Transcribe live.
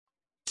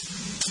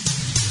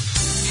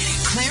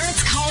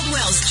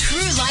Caldwell's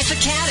True Life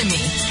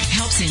Academy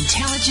helps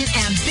intelligent,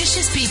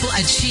 ambitious people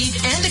achieve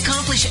and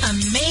accomplish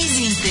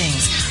amazing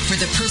things for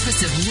the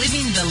purpose of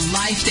living the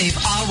life they've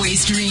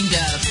always dreamed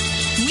of.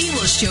 We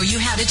will show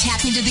you how to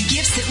tap into the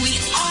gifts that we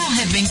all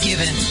have been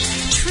given.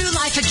 True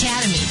Life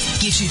Academy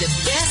gives you the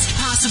best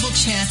possible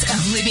chance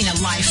of living a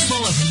life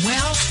full of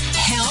wealth,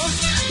 health,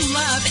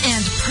 love,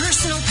 and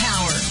personal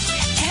power.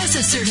 As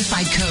a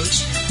certified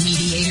coach,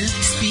 mediator,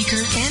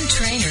 speaker, and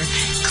trainer,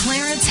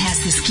 Clarence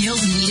has the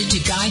skills needed to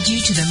guide you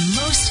to the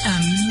most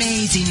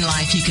amazing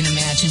life you can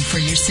imagine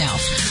for yourself,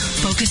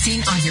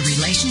 focusing on your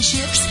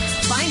relationships,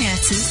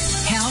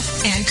 finances, health,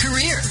 and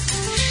career.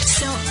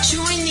 So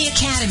join the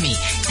Academy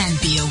and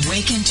be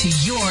awakened to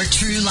your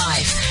true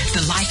life,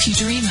 the life you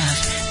dream of,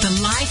 the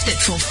life that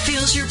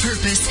fulfills your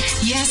purpose,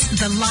 yes,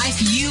 the life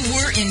you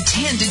were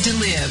intended to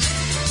live.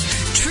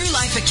 True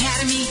Life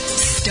Academy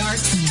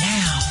starts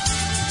now.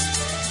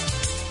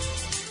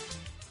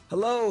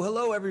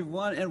 Hello,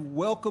 everyone, and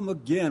welcome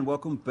again.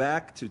 Welcome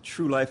back to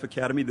True Life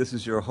Academy. This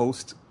is your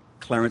host,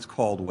 Clarence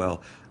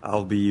Caldwell.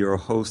 I'll be your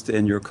host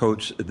and your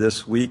coach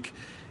this week.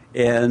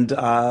 And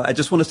I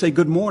just want to say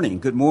good morning.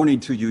 Good morning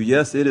to you.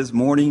 Yes, it is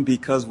morning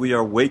because we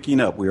are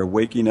waking up. We are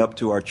waking up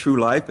to our true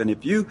life. And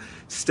if you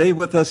stay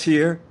with us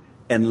here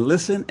and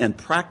listen and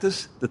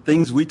practice the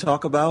things we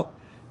talk about,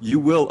 you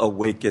will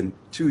awaken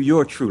to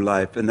your true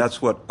life. And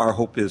that's what our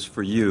hope is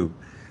for you.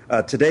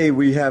 Today,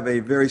 we have a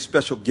very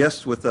special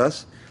guest with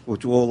us,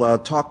 which we'll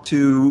talk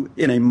to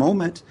in a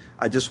moment.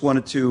 I just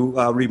wanted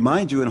to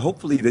remind you, and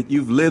hopefully that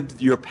you've lived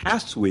your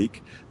past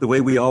week the way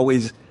we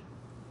always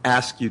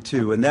ask you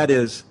to, and that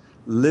is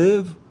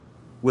live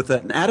with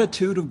an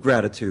attitude of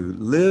gratitude.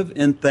 Live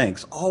in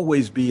thanks.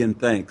 Always be in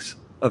thanks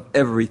of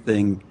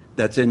everything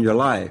that's in your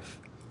life.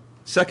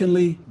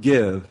 Secondly,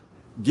 give.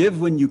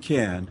 Give when you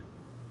can.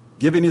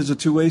 Giving is a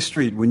two-way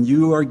street. When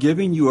you are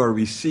giving, you are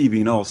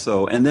receiving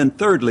also. And then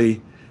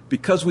thirdly,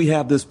 because we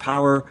have this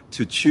power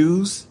to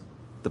choose,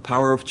 the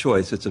power of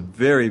choice, it's a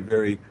very,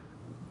 very,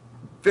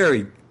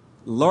 very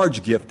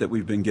large gift that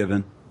we've been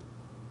given.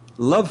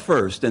 Love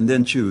first and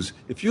then choose.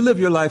 If you live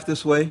your life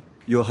this way,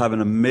 you'll have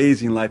an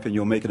amazing life and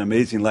you'll make an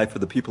amazing life for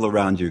the people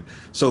around you.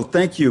 So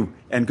thank you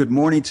and good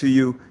morning to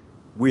you.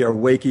 We are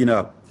waking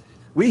up.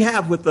 We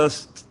have with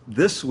us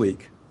this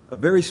week a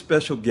very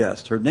special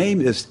guest. Her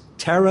name is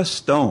Tara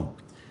Stone.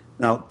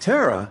 Now,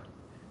 Tara,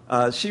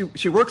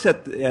 she works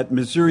at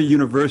Missouri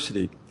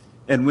University.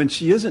 And when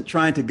she isn't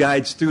trying to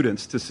guide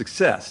students to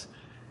success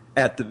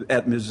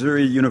at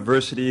Missouri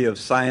University of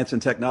Science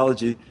and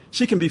Technology,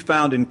 she can be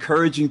found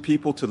encouraging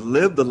people to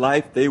live the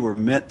life they were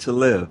meant to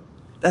live.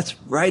 That's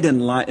right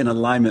in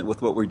alignment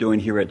with what we're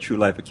doing here at True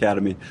Life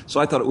Academy. So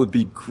I thought it would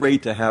be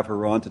great to have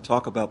her on to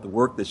talk about the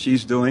work that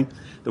she's doing,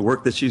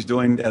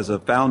 as a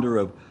founder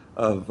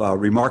of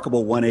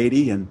Remarkable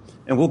 180, and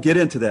we'll get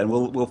into that, and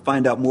we'll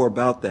find out more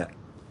about that.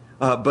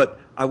 But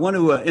I want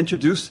to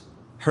introduce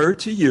her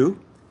to you.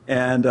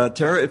 And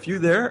Tara, if you're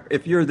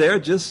there,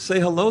 just say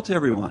hello to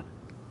everyone.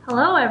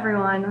 Hello,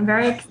 everyone. I'm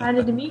very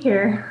excited to be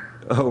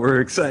here. Oh,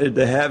 we're excited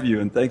to have you,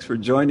 and thanks for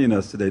joining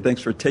us today.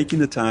 Thanks for taking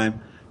the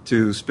time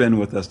to spend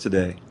with us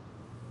today.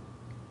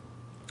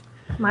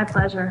 My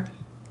pleasure.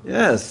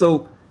 Yeah,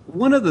 so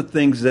one of the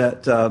things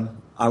that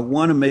I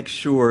want to make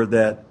sure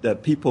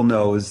that people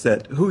know is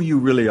that who you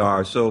really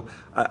are. So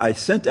I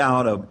sent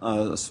out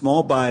a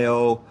small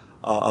bio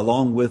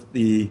along with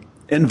the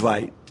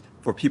invite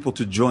for people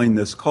to join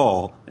this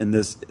call in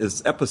this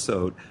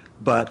episode.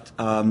 But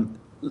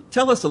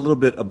tell us a little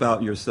bit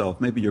about yourself,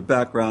 maybe your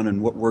background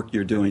and what work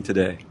you're doing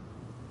today.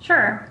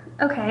 Sure.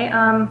 Okay.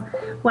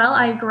 Well,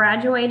 I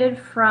graduated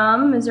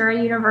from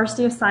Missouri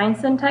University of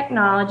Science and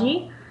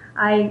Technology.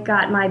 I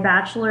got my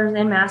bachelor's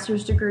and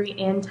master's degree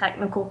in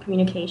technical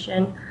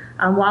communication.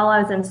 While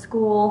I was in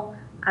school,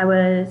 I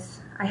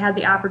had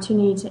the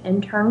opportunity to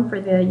intern for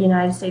the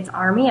United States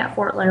Army at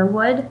Fort Leonard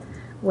Wood,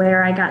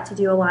 where I got to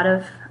do a lot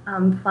of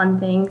fun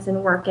things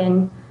and work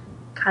in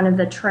kind of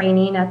the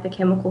training at the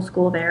chemical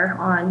school there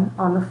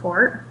on the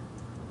fort.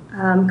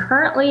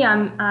 Currently,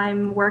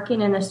 I'm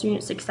working in a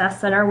student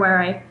success center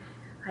where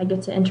I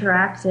get to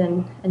interact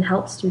and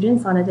help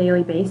students on a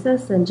daily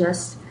basis and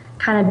just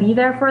kind of be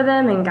there for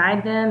them and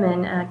guide them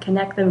and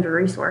connect them to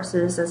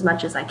resources as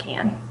much as I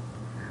can.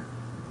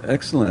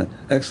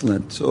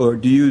 Excellent. So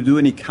do you do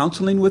any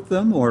counseling with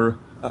them, or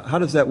how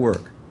does that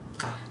work?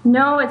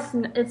 No,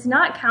 it's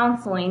not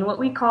counseling.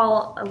 We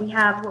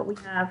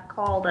have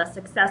called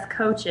success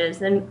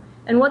coaches,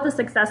 and what the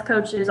success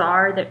coaches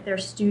are, that they're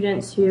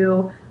students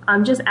who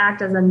just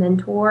act as a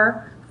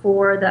mentor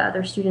for the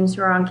other students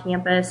who are on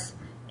campus,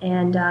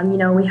 and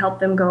we help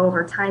them go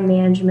over time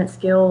management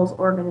skills,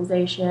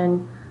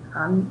 organization,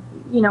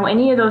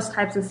 any of those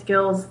types of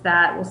skills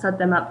that will set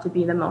them up to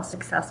be the most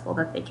successful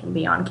that they can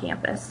be on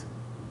campus.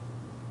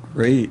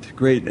 Great.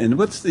 And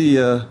what's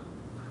the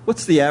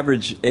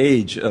average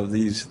age of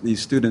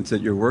these students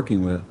that you're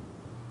working with?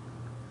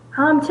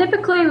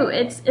 Typically,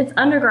 it's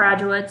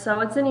undergraduate, so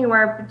it's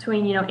anywhere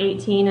between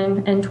 18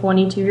 and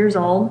 22 years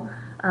old.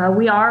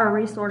 We are a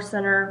resource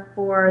center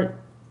for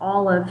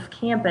all of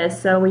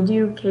campus. So we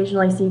do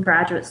occasionally see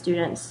graduate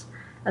students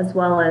as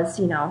well as,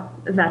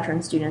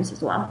 veteran students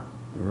as well.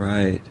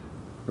 Right,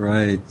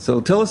 right.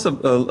 So tell us a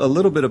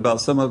little bit about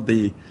some of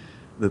the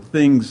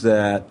things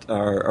that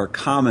are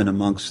common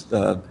amongst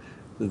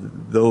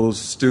those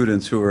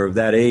students who are of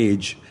that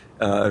age.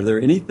 Are there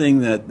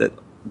anything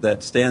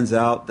that stands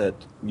out that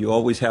you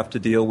always have to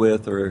deal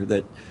with, or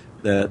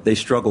that they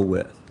struggle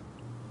with?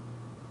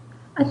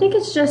 I think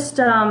it's just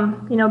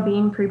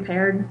being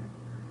prepared.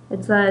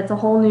 It's a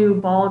whole new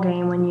ball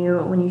game when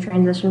you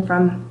transition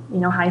from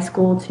high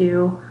school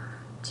to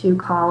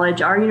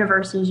college. Our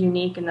university is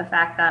unique in the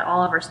fact that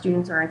all of our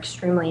students are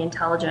extremely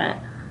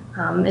intelligent.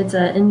 It's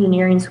an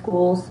engineering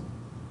school,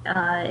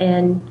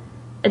 and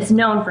it's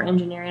known for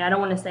engineering. I don't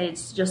want to say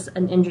it's just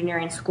an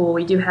engineering school.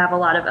 We do have a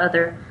lot of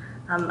other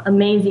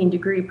amazing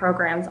degree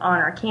programs on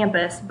our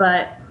campus,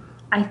 but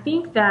I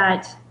think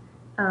that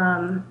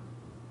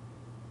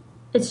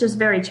it's just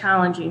very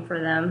challenging for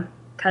them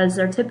because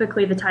they're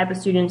typically the type of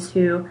students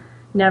who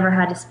never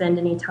had to spend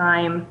any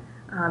time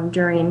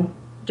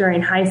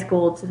during high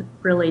school to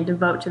really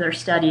devote to their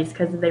studies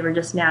because they were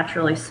just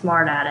naturally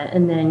smart at it.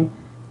 And then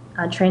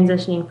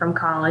transitioning from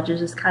college is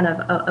just kind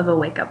of a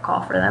wake-up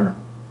call for them.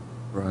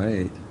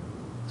 Right.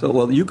 So,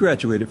 well, you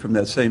graduated from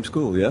that same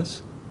school,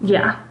 yes?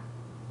 Yeah.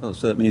 Oh,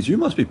 so that means you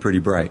must be pretty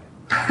bright.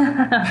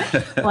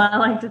 Well, I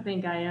like to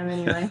think I am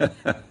anyway.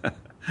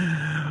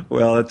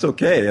 Well, it's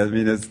okay. I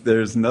mean,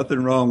 there's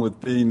nothing wrong with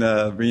being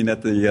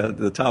at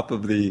the top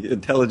of the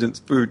intelligence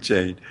food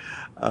chain.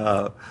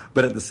 But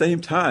at the same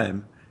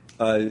time,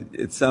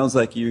 it sounds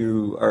like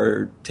you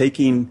are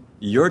taking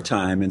your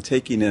time and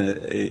taking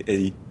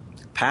a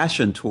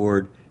passion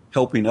toward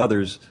helping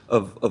others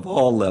of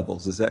all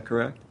levels. Is that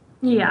correct?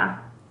 Yeah.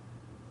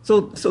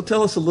 So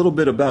tell us a little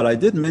bit about, I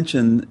did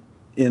mention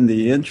in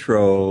the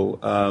intro,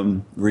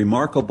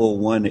 Remarkable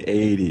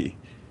 180.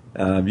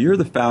 You're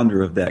the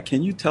founder of that.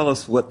 Can you tell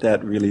us what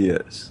that really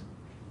is?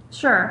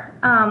 Sure.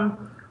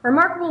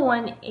 Remarkable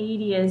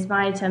 180 is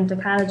my attempt to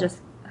kind of just,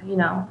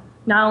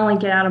 not only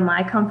get out of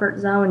my comfort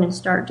zone and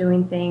start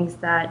doing things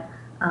that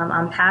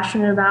I'm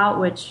passionate about,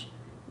 which,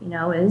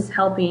 is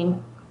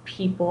helping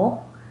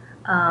people.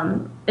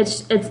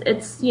 It's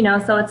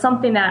so it's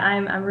something that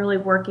I'm really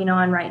working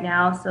on right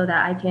now so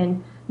that I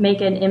can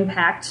make an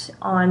impact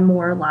on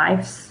more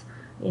lives.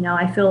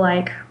 I feel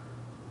like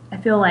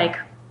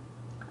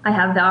I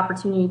have the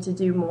opportunity to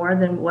do more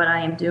than what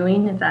I am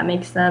doing, if that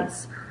makes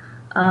sense.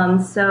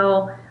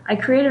 So I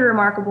created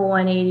Remarkable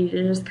 180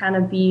 to just kind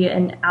of be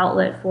an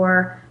outlet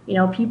for,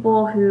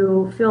 people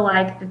who feel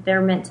like that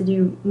they're meant to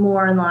do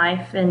more in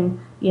life, and,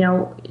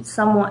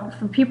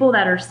 for people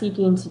that are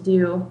seeking to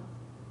do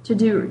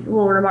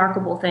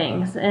remarkable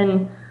things.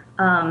 And,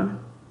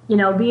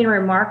 being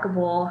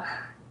remarkable,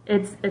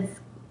 it's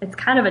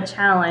kind of a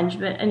challenge,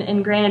 but,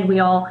 and granted, we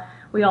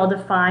all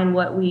define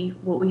what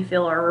we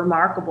feel are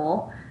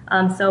remarkable.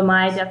 So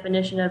my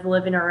definition of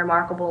living a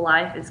remarkable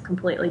life is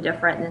completely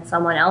different than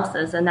someone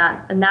else's, and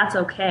that's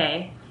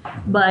okay.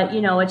 But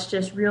it's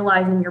just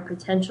realizing your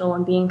potential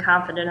and being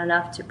confident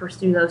enough to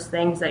pursue those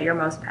things that you're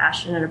most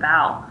passionate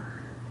about.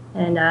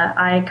 And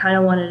I kind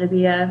of wanted to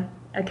be a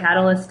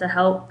catalyst to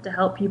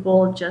help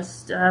people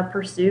just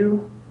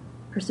pursue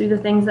the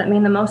things that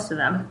mean the most to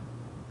them.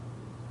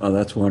 Oh,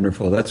 that's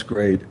wonderful. That's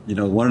great.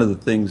 One of the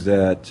things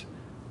that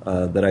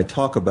I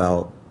talk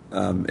about,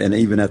 and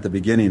even at the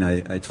beginning,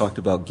 I talked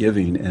about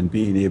giving and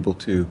being able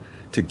to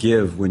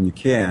give when you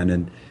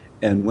can.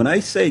 And when I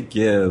say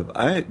give,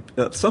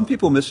 some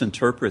people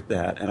misinterpret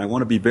that, and I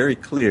want to be very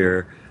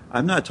clear.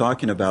 I'm not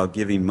talking about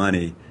giving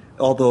money,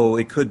 although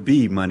it could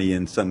be money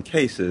in some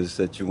cases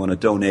that you want to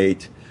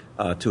donate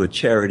to a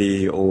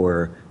charity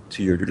or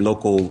to your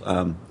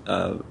local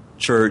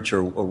church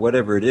or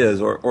whatever it is,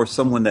 or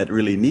someone that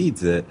really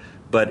needs it.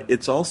 But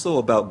it's also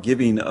about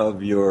giving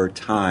of your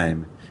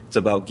time. It's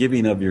about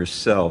giving of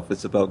yourself.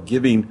 It's about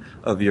giving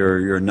of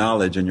your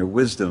knowledge and your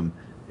wisdom.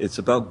 It's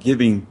about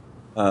giving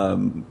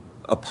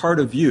a part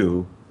of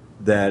you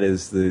that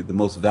is the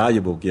most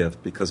valuable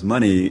gift, because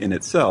money in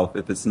itself,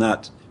 if it's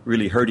not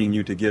really hurting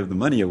you to give the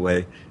money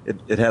away,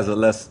 it has a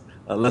less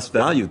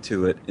value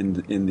to it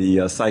in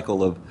the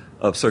cycle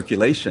of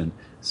circulation.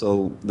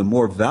 So the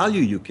more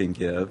value you can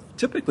give,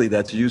 typically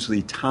that's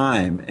usually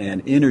time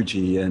and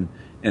energy and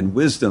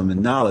wisdom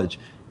and knowledge,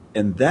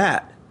 and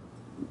that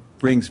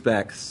brings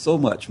back so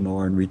much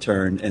more in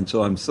return. And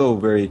so I'm so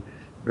very,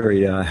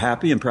 very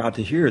happy and proud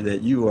to hear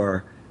that you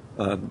are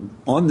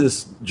on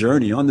this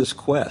journey, on this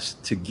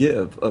quest to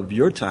give of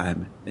your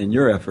time and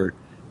your effort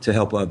to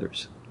help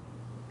others.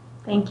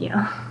 Thank you.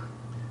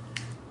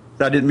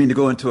 I didn't mean to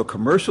go into a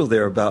commercial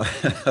there about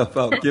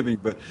giving,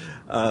 but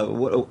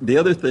the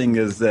other thing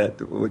is that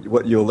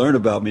what you'll learn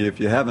about me, if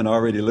you haven't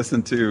already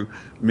listened to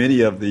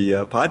many of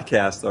the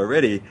podcasts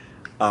already,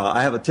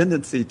 I have a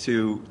tendency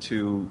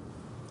to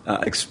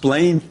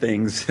explain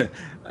things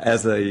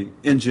as an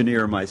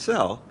engineer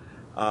myself.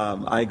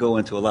 I go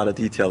into a lot of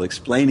detail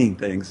explaining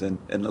things, and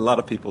a lot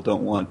of people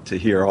don't want to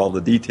hear all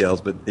the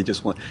details, but they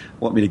just want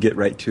me to get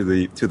right to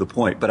the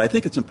point. But I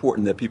think it's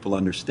important that people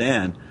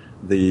understand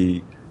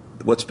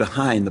what's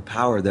behind the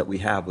power that we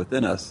have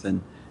within us.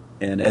 And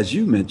as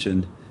you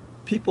mentioned,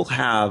 people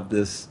have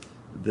this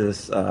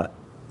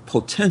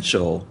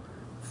potential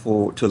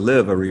to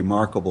live a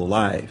remarkable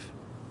life.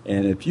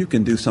 And if you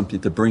can do something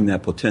to bring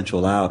that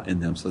potential out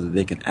in them so that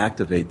they can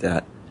activate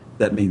that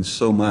means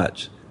so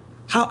much.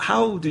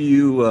 How do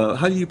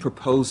you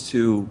propose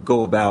to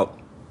go about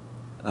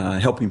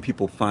helping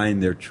people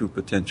find their true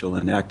potential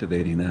and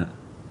activating that?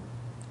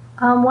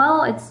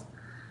 Well, it's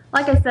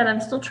like I said,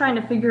 I'm still trying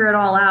to figure it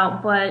all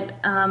out. But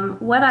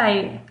what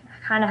I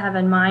kind of have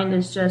in mind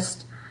is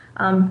just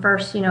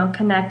first,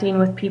 connecting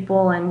with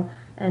people and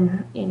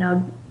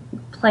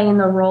playing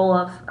the role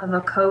of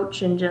a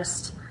coach and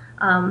just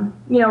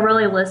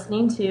really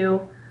listening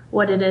to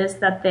what it is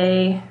that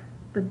they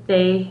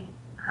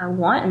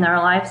want in their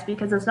lives,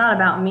 because it's not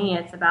about me,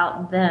 it's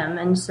about them.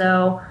 And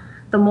so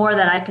the more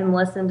that I can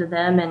listen to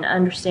them and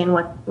understand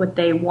what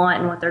they want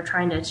and what they're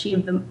trying to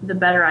achieve, the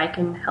better I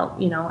can help,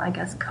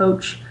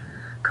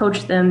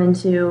 coach them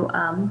into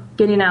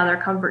getting out of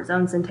their comfort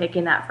zones and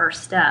taking that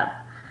first step.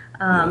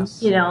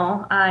 Yes.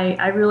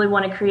 I really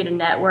want to create a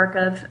network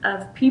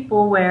of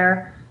people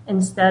where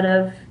instead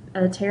of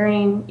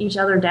tearing each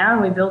other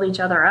down, we build each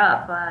other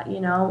up,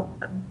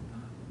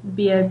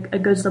 be a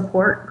good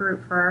support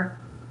group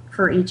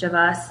for each of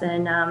us,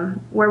 and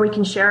where we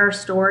can share our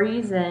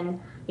stories. And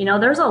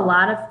there's a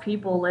lot of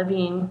people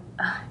living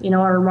a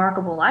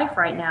remarkable life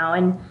right now,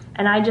 and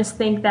I just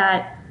think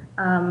that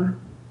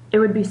it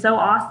would be so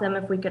awesome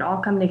if we could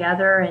all come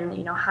together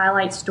and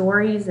highlight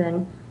stories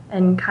and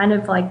kind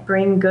of like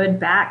bring good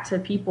back to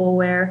people,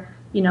 where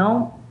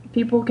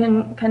people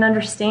can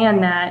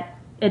understand that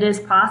it is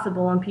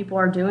possible and people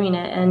are doing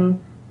it,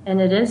 and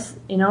it is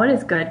it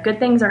is good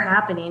things are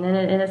happening, and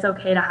it's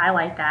okay to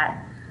highlight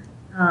that.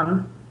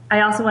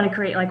 I also want to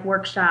create like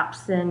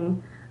workshops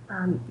and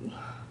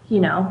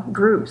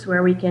groups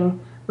where we can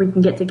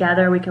get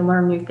together, we can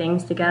learn new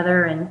things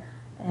together,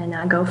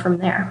 and go from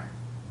there.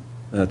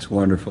 That's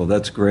wonderful.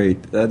 That's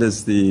great.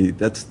 That's the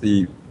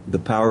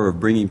power of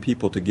bringing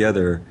people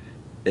together.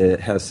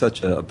 It has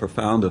such a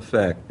profound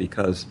effect,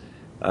 because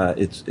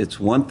it's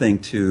one thing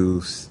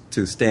to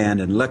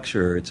stand and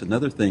lecture. It's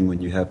another thing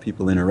when you have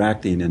people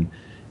interacting, and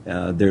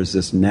there's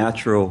this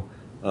natural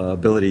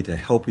ability to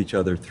help each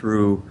other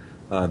through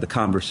the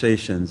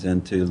conversations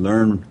and to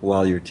learn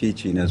while you're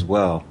teaching as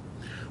well.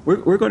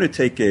 We're going to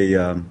take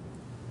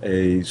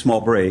a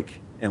small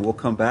break, and we'll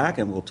come back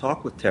and we'll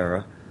talk with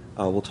Tara.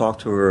 We'll talk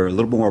to her a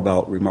little more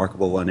about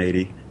Remarkable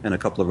 180 and a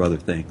couple of other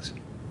things.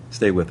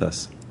 Stay with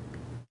us.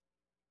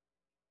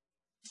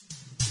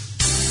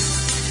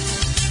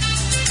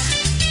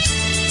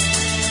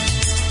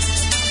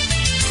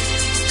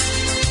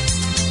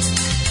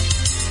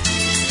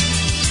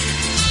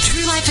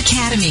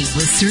 Academy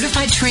with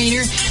certified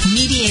trainer,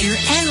 mediator,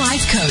 and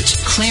life coach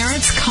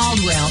Clarence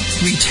Caldwell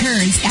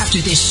returns after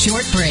this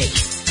short break.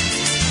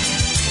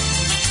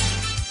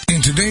 In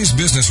today's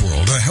business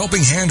world, a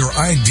helping hand or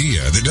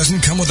idea that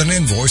doesn't come with an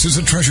invoice is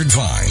a treasured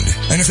find.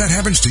 And if that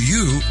happens to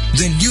you,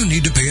 then you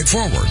need to pay it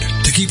forward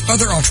to keep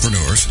other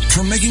entrepreneurs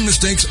from making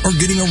mistakes or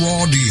getting a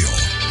raw deal.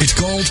 It's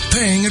called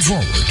Paying It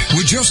Forward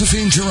with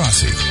Josephine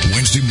Girassi,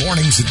 Wednesday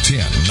mornings at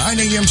 9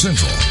 a.m.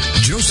 Central.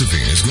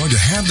 Josephine is going to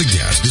have the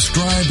guests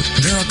describe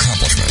their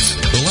accomplishments,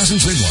 the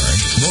lessons they've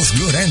learned, both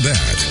good and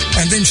bad,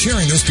 and then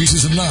sharing those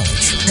pieces of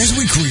knowledge as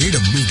we create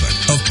a movement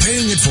of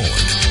paying it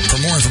forward. For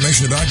more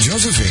information about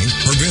Josephine,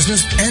 her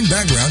business, and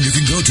background, you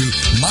can go to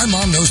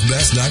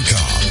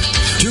mymomknowsbest.com.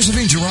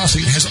 Josephine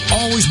Girassi has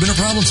always been a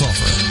problem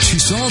solver. She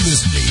saw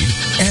this need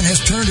and has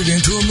turned it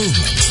into a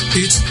movement.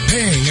 It's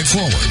Paying It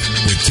Forward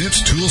with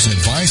tips, tools,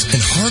 advice, and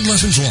hard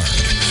lessons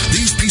learned.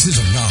 These pieces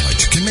of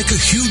knowledge can make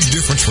a huge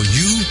difference for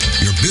you,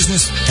 your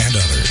business, and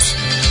others.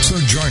 So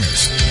join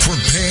us for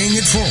Paying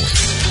It Forward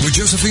with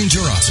Josephine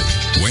Girassi,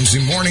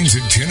 Wednesday mornings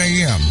at 10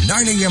 a.m.,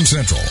 9 a.m.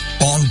 Central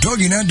on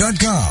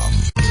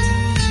TogiNet.com.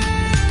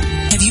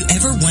 Have you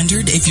ever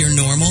wondered if you're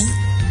normal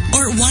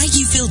or why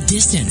you feel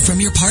distant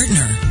from your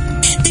partner?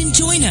 Then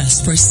join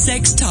us for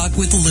Sex Talk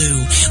with Lou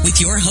with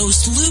your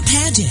host Lou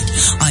Paget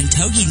on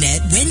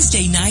TogiNet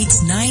Wednesday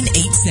nights 9,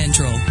 8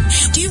 Central.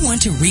 Do you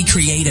want to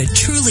recreate a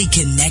truly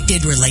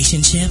connected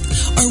relationship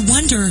or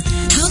wonder,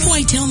 how do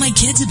I tell my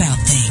kids about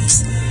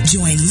things?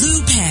 Join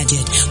Lou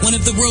Paget, one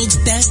of the world's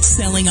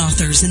best-selling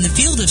authors in the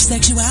field of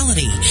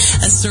sexuality,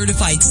 a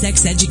certified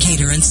sex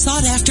educator and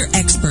sought-after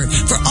expert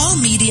for all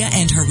media,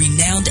 and her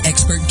renowned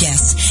expert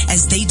guests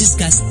as they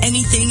discuss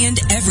anything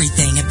and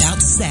everything about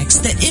sex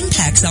that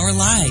impacts our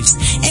lives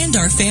and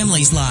our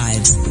families'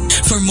 lives.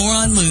 For more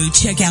on Lou,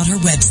 check out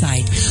her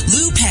website,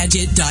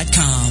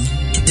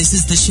 loupaget.com. This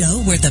is the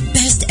show where the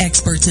best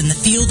experts in the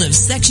field of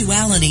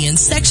sexuality and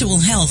sexual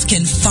health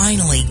can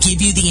finally give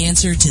you the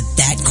answer to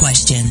that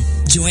question.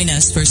 Join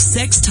us for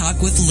Sex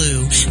Talk with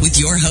Lou with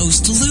your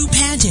host, Lou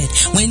Paget,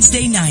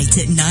 Wednesday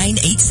nights at 9,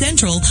 8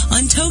 Central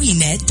on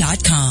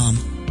TogiNet.com.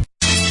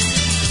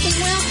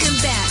 Welcome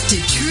back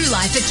to True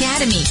Life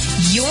Academy,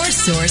 your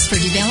source for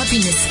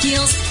developing the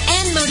skills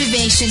and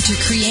motivation to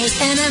create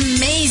an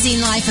amazing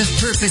life of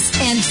purpose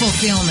and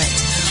fulfillment.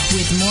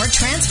 With more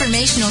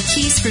transformational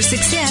keys for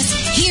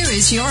success, here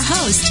is your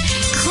host,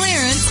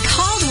 Clarence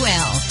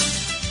Caldwell.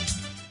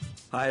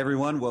 Hi,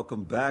 everyone.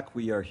 Welcome back.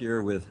 We are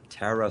here with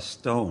Tara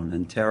Stone,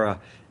 and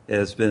Tara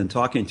has been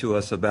talking to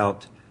us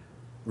about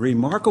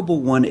Remarkable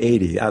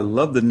 180. I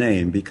love the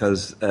name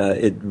because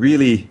it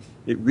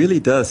really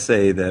does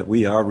say that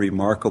we are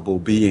remarkable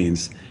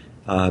beings.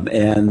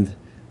 And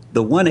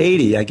the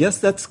 180, I guess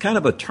that's kind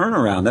of a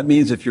turnaround. That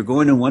means if you're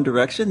going in one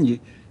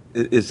direction,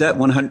 is that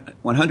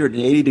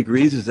 180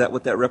 degrees? Is that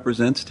what that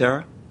represents,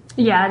 Tara?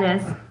 Yeah, it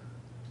is.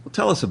 Well,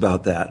 tell us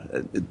about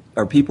that.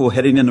 Are people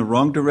heading in the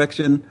wrong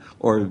direction,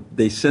 or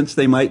they sense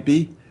they might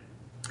be?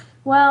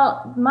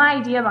 Well, my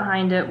idea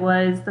behind it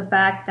was the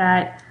fact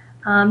that,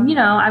 I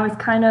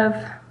kind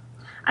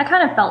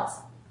of felt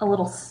a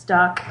little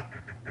stuck.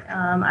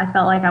 I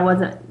felt like I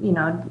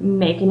wasn't,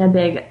 making a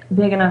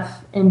big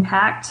enough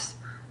impact,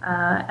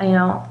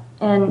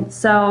 and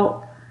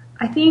so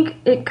I think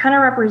it kind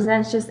of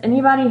represents just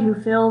anybody who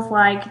feels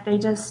like they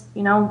just,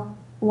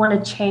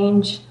 want to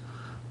change,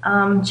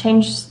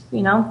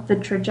 the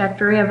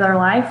trajectory of their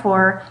life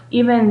or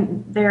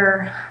even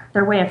their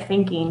way of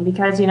thinking.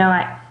 Because,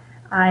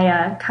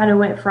 I kind of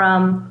went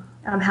from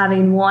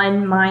having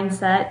one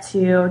mindset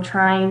to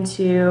trying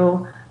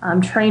to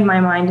train my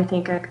mind to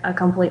think a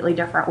completely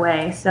different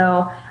way.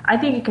 So I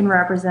think it can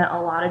represent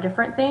a lot of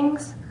different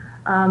things,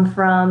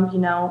 from,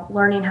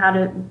 learning how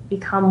to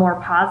become more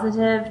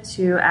positive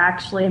to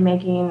actually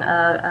making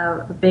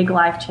a big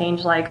life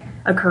change, like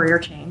a career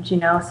change,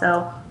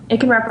 So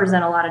it can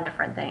represent a lot of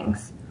different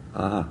things.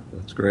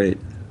 That's great.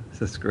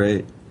 That's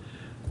great.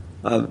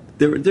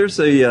 There's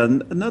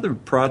another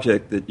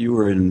project that you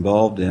were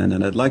involved in,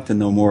 and I'd like to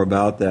know more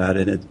about that.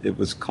 And it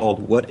was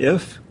called What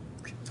If?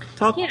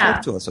 Talk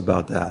to us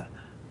about that.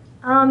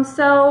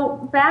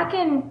 So back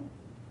in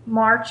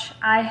March,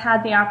 I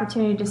had the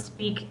opportunity to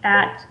speak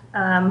at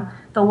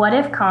the What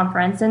If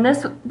conference, and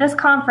this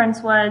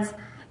conference was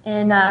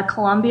in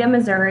Columbia,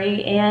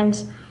 Missouri, and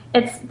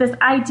it's this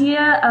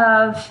idea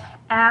of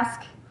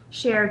ask,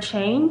 share,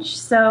 change.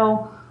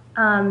 So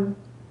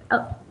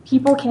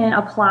people can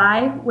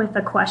apply with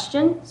a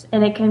question,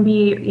 and it can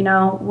be,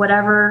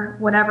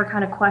 whatever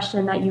kind of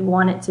question that you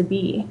want it to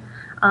be.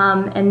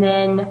 And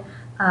then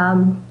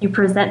you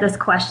present this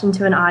question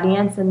to an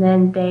audience, and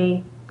then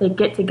they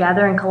get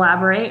together and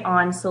collaborate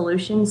on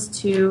solutions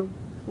to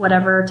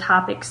whatever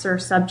topics or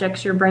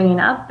subjects you're bringing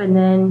up. And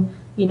then,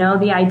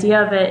 the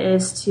idea of it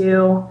is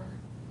to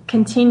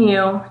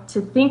continue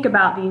to think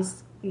about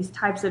these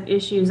types of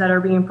issues that are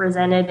being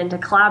presented and to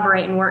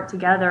collaborate and work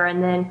together,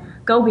 and then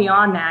go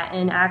beyond that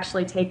and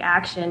actually take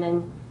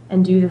action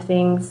and do the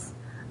things,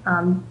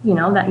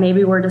 that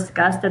maybe were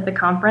discussed at the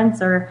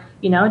conference, or,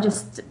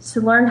 just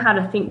to learn how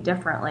to think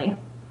differently.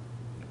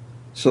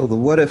 So the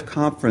What If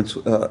conference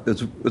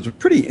was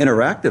pretty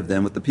interactive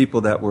then with the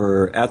people that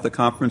were at the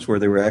conference, where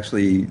they were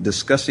actually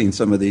discussing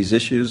some of these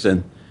issues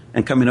and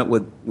coming up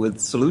with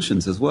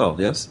solutions as well,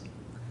 yes?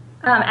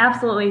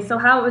 Absolutely. So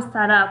how it was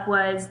set up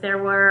was there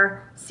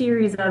were a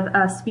series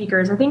of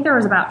speakers. I think there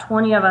was about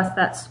 20 of us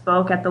that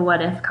spoke at the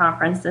What If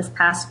conference this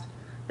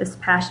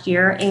past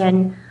year,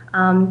 and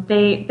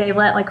they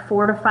let like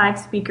 4 to 5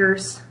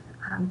 speakers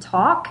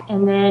talk,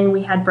 and then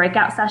we had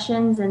breakout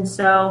sessions, and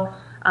so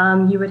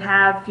you would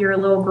have your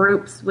little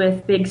groups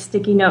with big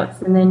sticky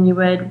notes, and then you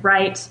would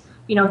write,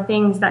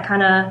 things that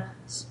kind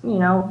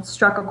of,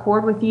 struck a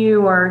chord with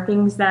you, or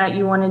things that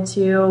you wanted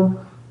to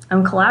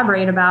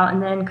collaborate about,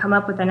 and then come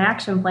up with an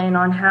action plan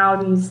on how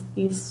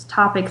these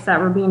topics that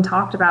were being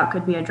talked about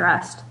could be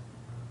addressed.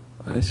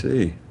 I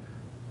see.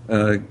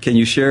 Can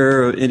you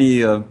share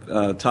any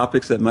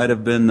topics that might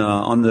have been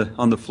on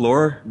the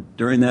floor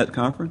during that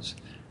conference?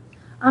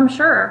 I'm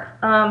sure.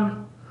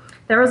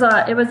 It was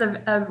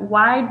a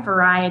wide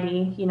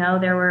variety.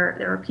 There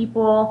were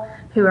people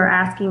who were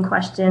asking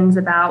questions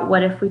about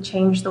what if we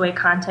changed the way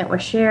content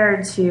was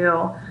shared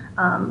to,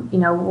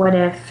 what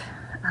if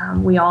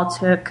we all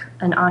took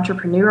an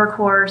entrepreneur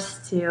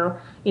course, to,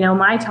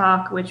 my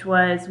talk, which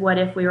was what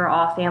if we were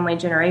all family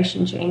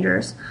generation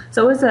changers.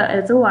 So it's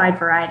a wide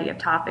variety of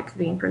topics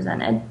being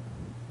presented.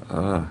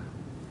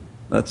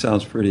 That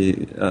sounds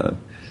pretty.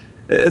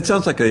 It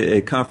sounds like a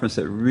conference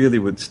that really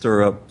would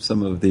stir up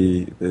some of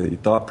the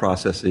thought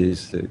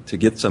processes to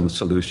get some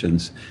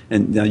solutions.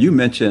 And now you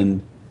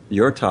mentioned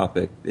your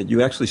topic, that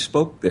you actually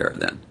spoke there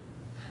then.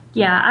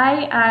 Yeah,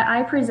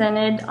 I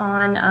presented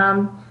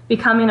on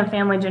becoming a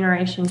family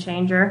generation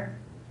changer.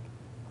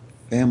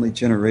 Family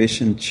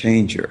generation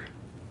changer.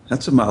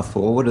 That's a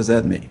mouthful. What does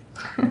that mean?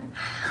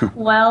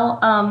 Well,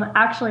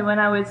 actually, when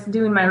I was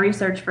doing my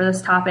research for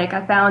this topic,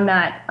 I found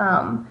that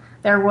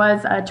there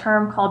was a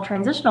term called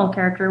transitional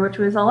character, which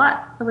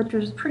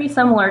was pretty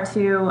similar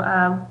to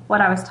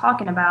what I was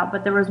talking about,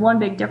 but there was one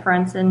big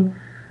difference. And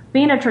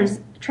being a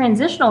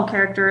transitional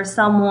character is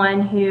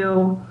someone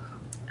who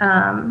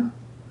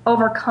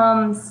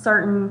overcomes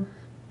certain,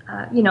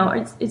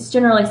 it's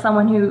generally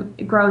someone who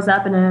grows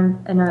up in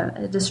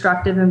a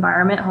destructive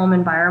environment, home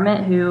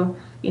environment, who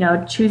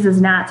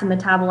chooses not to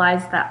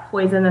metabolize that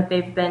poison that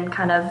they've been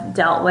kind of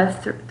dealt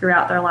with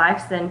throughout their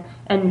lives,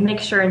 and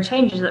makes sure and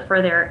changes it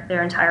for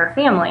their entire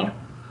family.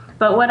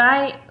 But what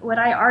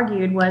I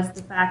argued was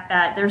the fact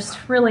that there's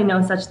really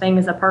no such thing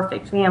as a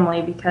perfect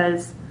family,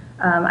 because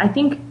I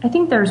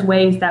think there's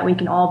ways that we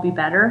can all be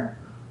better.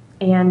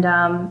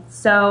 And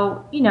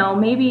so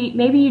maybe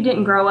you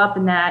didn't grow up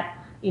in that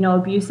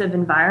abusive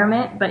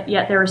environment, but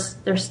yet there's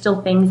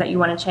still things that you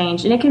want to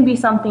change, and it can be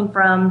something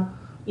from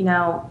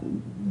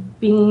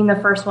being the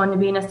first one to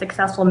be in a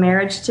successful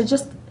marriage to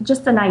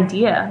just an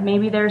idea.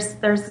 Maybe there's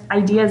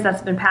ideas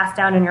that's been passed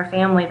down in your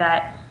family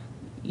that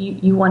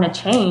you want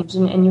to change,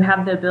 and you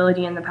have the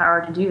ability and the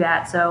power to do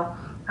that. So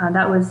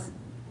that was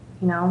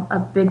a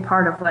big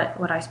part of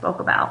what I spoke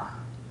about.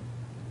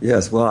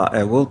 Yes, well,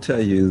 I will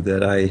tell you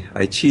that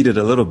I cheated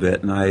a little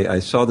bit, and I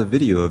saw the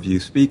video of you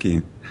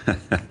speaking.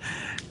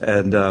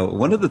 And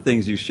one of the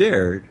things you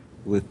shared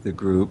with the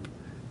group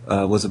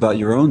was about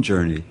your own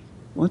journey.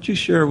 Why don't you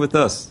share with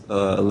us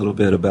a little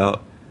bit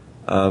about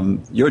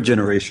your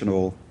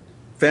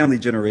family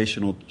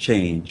generational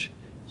change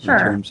Sure.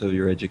 in terms of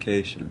your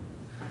education?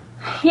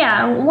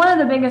 Yeah, one of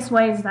the biggest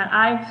ways that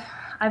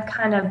I've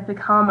kind of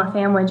become a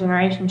family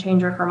generation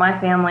changer for my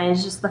family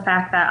is just the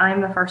fact that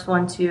I'm the first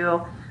one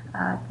to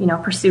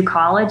pursue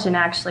college and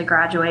actually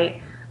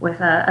graduate with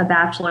a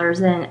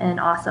bachelor's and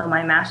also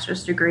my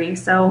master's degree.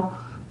 So,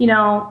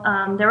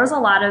 there was a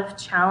lot of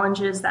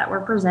challenges that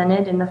were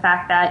presented in the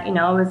fact that,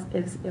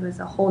 it was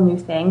a whole new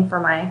thing for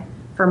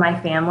my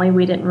family.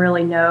 We didn't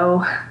really know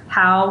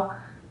how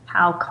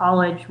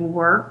college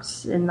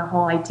worked, and the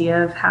whole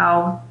idea of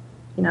how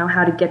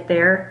to get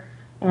there.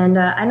 And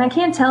I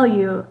can't tell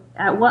you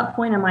at what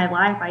point in my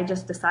life I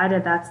just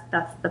decided that's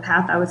the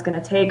path I was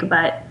going to take,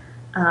 but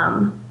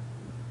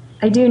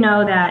I do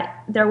know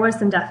that there was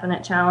some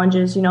definite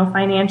challenges.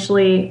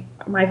 Financially,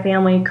 my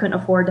family couldn't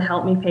afford to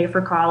help me pay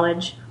for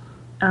college.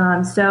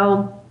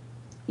 So,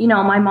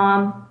 my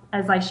mom,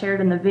 as I shared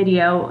in the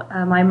video,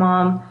 my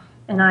mom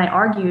and I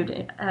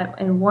argued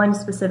in one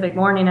specific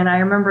morning, and I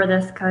remember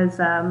this because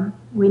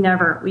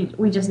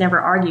we just never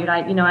argued.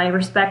 I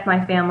respect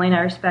my family and I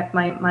respect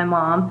my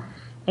mom,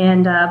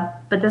 and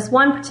but this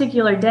one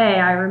particular day,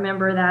 I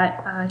remember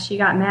that she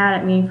got mad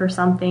at me for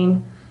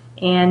something.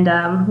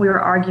 And we were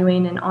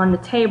arguing, and on the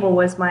table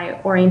was my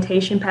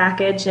orientation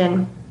package.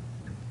 And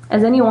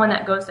as anyone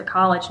that goes to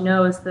college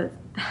knows,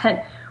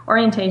 that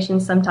orientation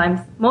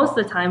sometimes, most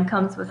of the time,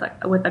 comes with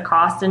a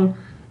cost. And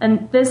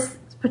this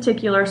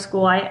particular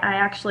school, I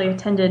actually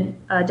attended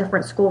a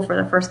different school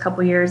for the first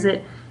couple years.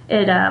 It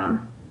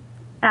asked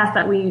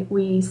that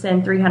we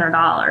send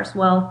 $300.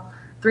 Well,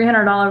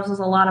 $300 was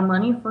a lot of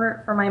money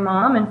for my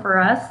mom and for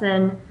us,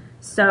 and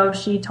so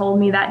she told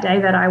me that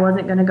day that I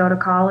wasn't going to go to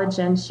college,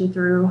 and she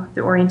threw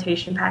the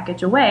orientation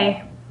package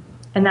away.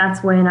 And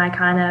that's when I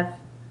kind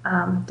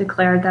of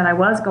declared that I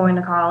was going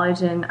to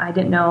college, and I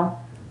didn't know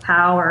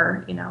how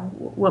or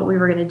what we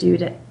were going to do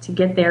to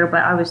get there,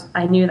 but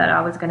I knew that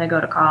I was going to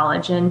go to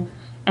college, and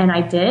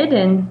I did,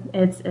 and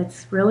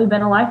it's really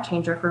been a life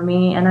changer for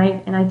me, and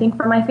I think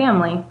for my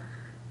family.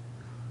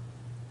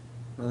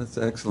 Well, that's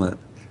excellent.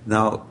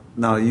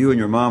 Now you and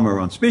your mom are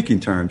on speaking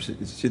terms.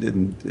 You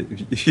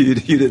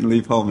didn't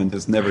leave home and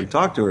just never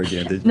talk to her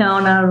again, did you? No,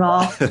 not at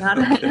all.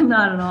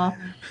 Not at all.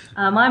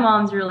 My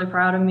mom's really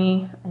proud of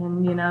me,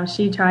 and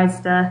she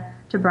tries to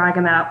brag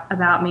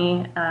about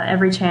me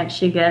every chance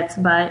she gets.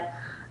 But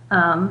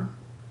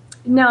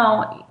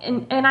no,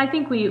 and I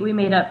think we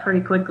made up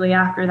pretty quickly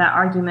after that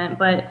argument.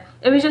 But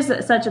it was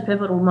just such a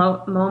pivotal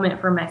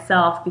moment for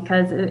myself,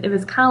 because it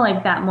was kind of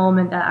like that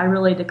moment that I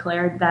really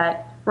declared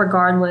that,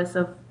 regardless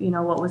of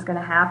what was going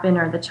to happen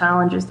or the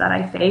challenges that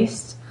I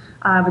faced,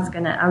 I was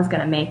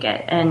gonna make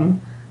it.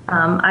 And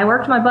I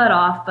worked my butt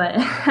off, but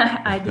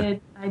I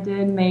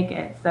did make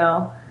it.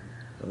 So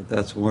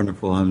that's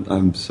wonderful.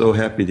 I'm so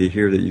happy to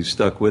hear that you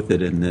stuck with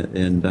it,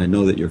 and I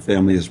know that your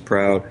family is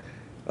proud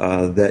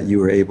that you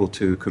were able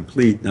to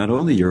complete not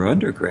only your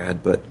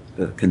undergrad but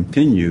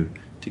continue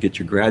to get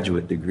your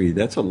graduate degree.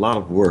 That's a lot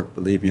of work.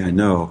 Believe me, I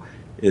know.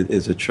 It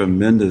is a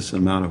tremendous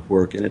amount of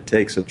work, and it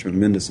takes a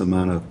tremendous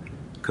amount of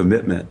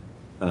commitment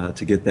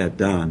to get that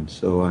done.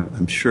 So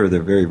I'm sure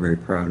they're very, very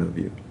proud of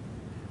you.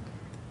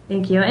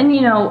 Thank you. And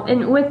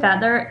and with that,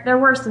 there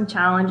were some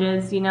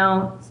challenges,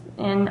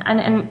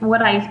 and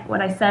what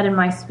I said in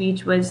my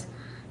speech was,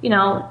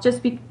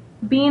 just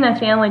being a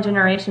family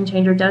generation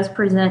changer does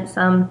present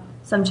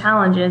some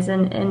challenges,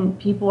 and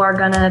people are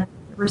going to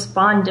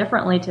respond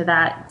differently to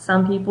that.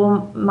 Some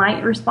people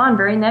might respond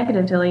very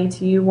negatively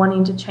to you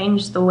wanting to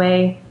change the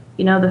way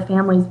the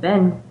family's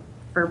been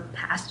for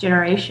past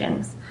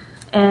generations.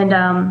 And,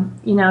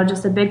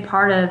 just a big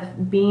part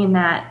of being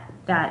that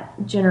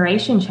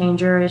generation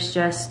changer is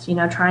just,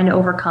 trying to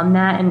overcome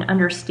that and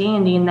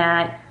understanding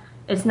that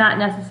it's not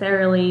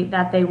necessarily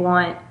that they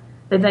want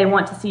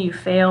to see you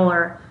fail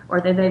or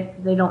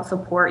that they don't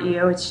support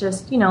you. It's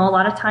just, a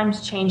lot of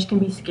times change can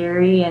be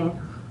scary, and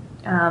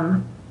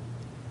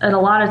a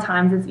lot of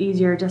times it's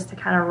easier just to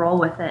kind of roll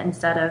with it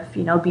instead of,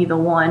 be the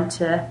one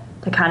to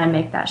kind of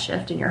make that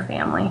shift in your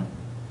family.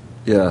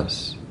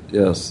 Yes.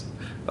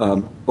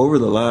 Over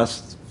the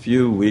last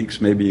few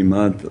weeks, maybe a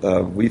month,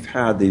 we've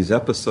had these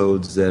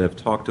episodes that have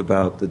talked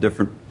about the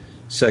different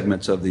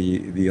segments of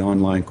the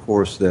online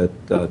course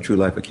that True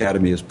Life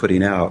Academy is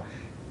putting out.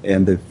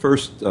 And the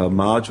first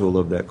module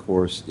of that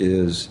course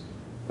is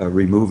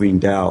removing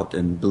doubt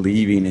and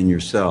believing in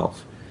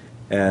yourself.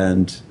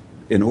 And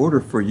in order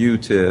for you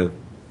to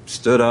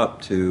stood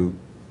up to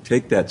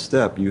take that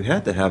step, you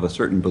had to have a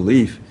certain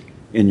belief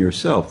in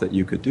yourself that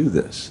you could do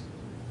this.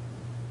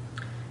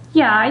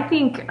 Yeah, I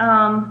think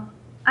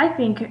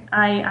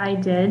I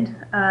did.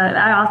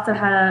 I also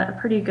had a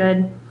pretty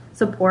good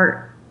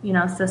support,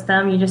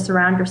 system. You just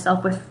surround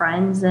yourself with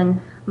friends,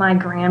 and my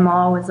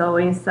grandma was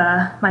always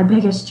my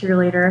biggest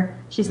cheerleader.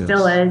 She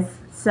still is.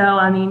 So,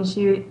 I mean,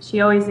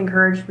 she always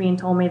encouraged me and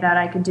told me that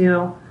I could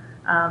do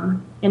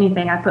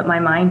anything I put my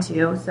mind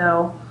to.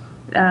 So,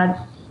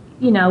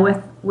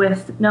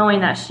 with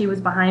knowing that she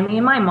was behind me,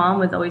 and my mom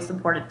was always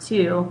supportive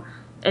too.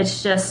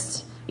 It's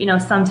just,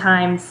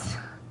 sometimes,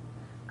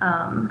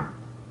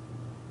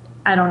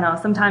 I don't know,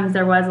 sometimes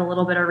there was a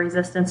little bit of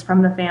resistance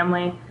from the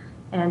family,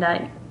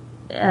 and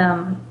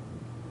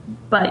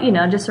but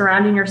just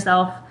surrounding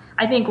yourself.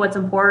 I think what's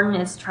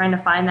important is trying to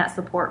find that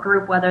support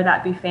group, whether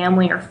that be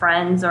family or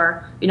friends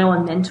or a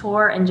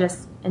mentor, and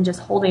just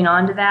holding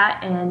on to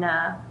that and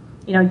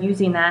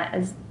using that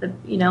as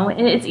and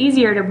it's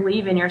easier to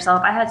believe in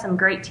yourself. I had some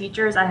great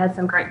teachers, I had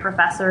some great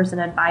professors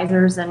and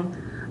advisors, and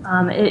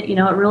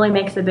it really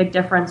makes a big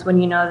difference when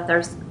you know that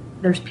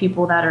there's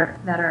people that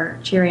are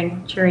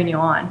cheering you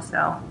on.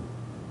 So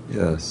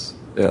yes,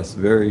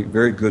 very,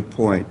 very good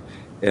point.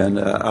 And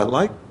I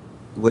like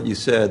what you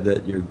said,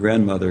 that your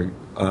grandmother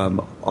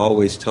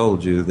always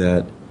told you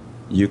that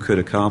you could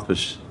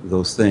accomplish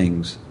those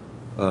things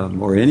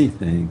or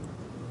anything,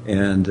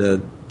 and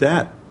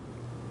that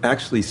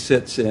actually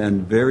sits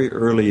in very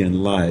early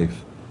in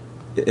life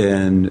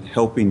in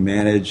helping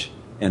manage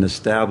and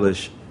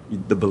establish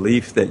the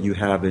belief that you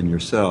have in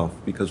yourself.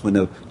 Because when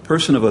a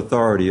person of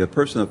authority, a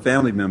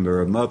family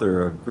member, a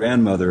mother, a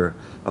grandmother,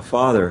 a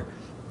father,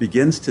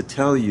 begins to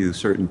tell you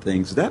certain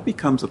things, that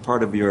becomes a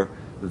part of your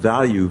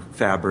value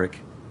fabric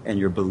and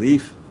your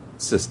belief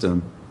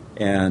system.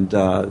 And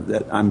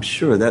that I'm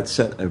sure that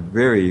set a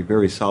very,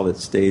 very solid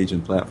stage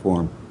and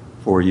platform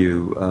for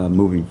you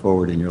moving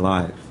forward in your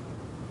life.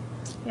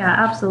 Yeah,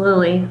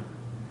 absolutely.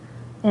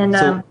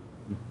 And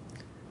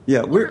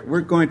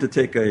we're going to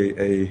take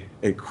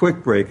a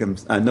quick break.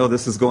 I know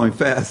this is going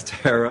fast,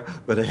 Tara,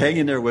 but hang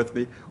in there with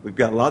me. We've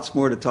got lots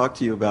more to talk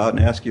to you about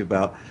and ask you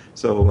about.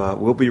 So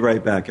we'll be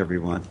right back,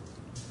 everyone.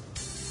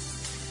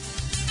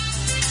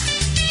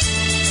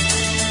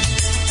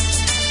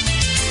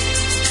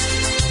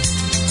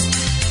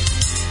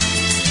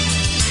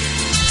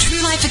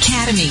 True Life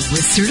Academy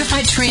with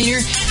certified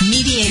trainer,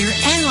 mediator,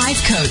 and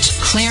life coach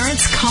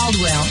Clarence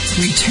Caldwell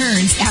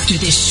returns after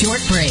this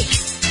short break.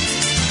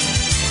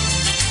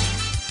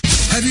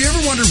 Have you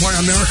ever wondered why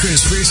America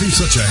is facing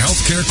such a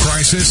healthcare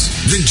crisis?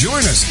 Then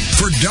join us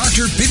for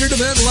Dr. Peter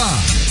DeVette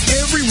Live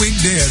every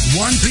weekday at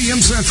 1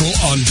 p.m. Central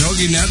on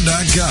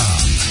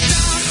TogiNet.com.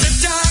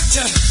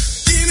 Doctor,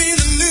 give me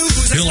the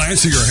news. He'll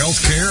answer your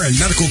healthcare and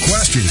medical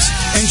questions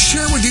and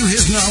share with you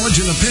his knowledge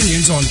and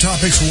opinions on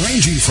topics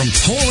ranging from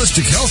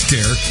holistic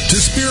healthcare to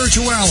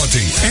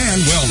spirituality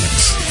and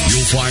wellness.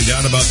 You'll find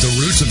out about the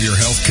roots of your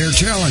healthcare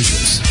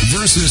challenges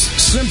versus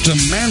symptom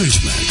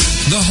management,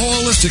 the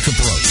holistic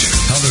approach,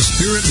 how the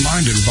spirit,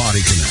 mind, and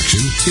body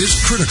connection is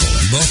critical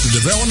in both the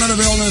development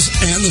of illness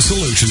and the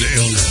solution to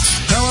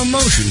illness, how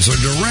emotions are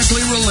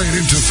directly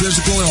related to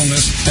physical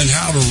illness, and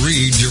how to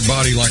read your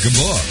body like a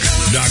book.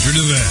 Dr.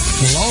 DeVette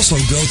will also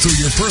go through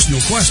your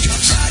personal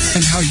questions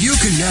and how you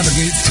can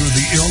navigate through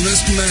the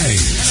illness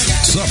maze.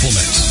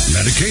 Supplements,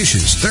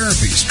 medications,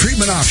 therapies,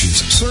 treatment options,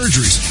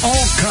 surgeries,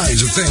 all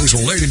kinds of things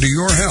related to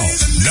your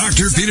health.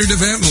 Dr. Peter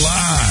DeVette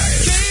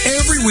Live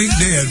every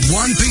weekday at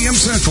 1 p.m.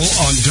 Central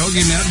on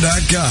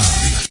TogiNet.com.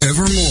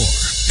 Evermore,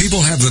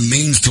 people have the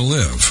means to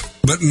live,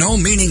 but no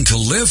meaning to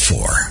live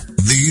for.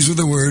 These are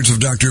the words of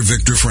Dr.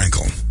 Viktor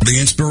Frankl, the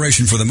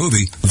inspiration for the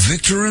movie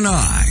Victor and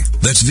I.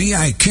 That's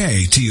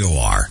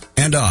VIKTOR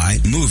and I,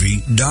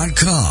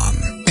 movie.com.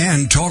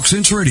 And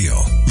TalkSense Radio,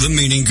 The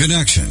Meaning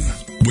Connection,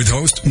 with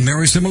host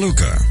Mary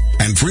Simaluka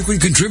and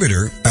frequent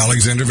contributor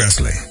Alexander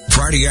Vesley.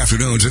 Friday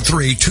afternoons at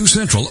 3, 2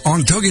 Central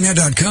on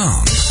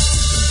TogiNet.com.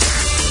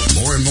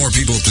 More and more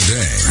people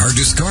today are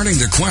discarding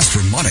the quest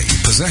for money,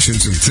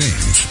 possessions, and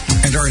things,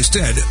 and are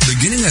instead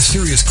beginning a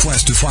serious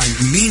quest to find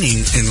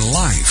meaning in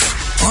life.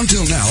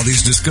 Until now,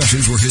 these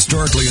discussions were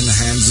historically in the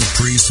hands of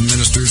priests,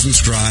 ministers, and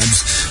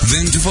scribes,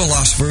 then to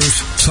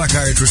philosophers,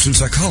 psychiatrists, and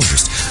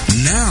psychologists.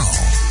 Now,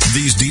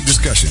 these deep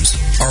discussions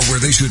are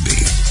where they should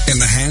be, in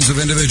the hands of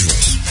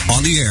individuals,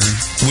 on the air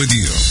with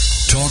you.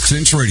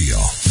 TalkSense Radio,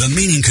 The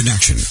Meaning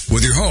Connection,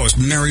 with your host,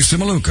 Mary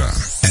Simaluka,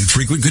 and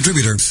frequent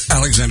contributor,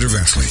 Alexander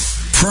Vesley.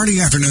 Friday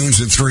afternoons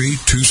at 3,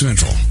 2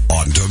 Central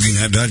on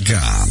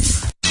TogiNet.com.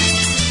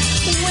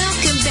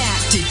 Welcome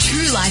back to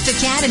True Life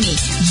Academy,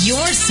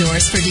 your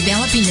source for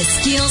developing the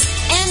skills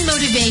and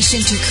motivation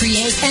to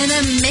create an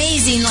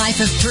amazing life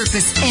of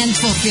purpose and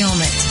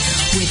fulfillment.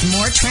 With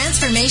more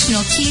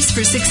transformational keys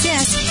for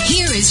success,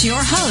 here is your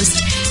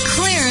host,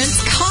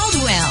 Clarence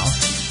Caldwell.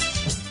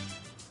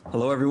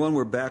 Hello, everyone.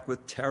 We're back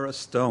with Tara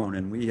Stone,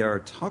 and we are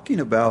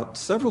talking about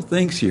several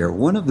things here.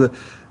 One of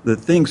the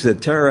things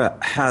that Tara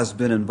has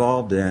been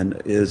involved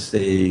in is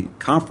a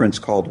conference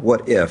called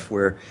What If,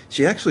 where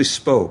she actually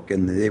spoke,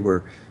 and they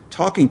were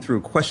talking through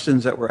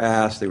questions that were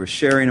asked. They were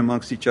sharing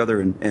amongst each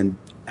other and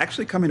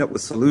actually coming up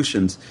with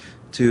solutions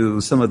to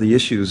some of the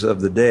issues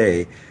of the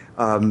day.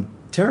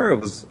 Tara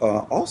was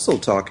also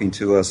talking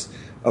to us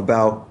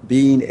about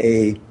being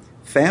a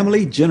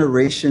family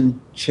generation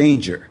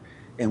changer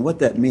and what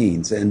that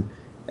means, and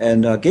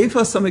gave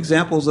us some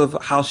examples of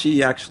how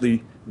she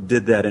actually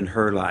did that in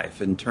her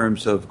life in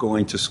terms of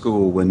going to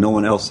school when no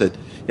one else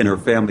in her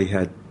family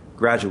had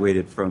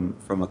graduated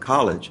from a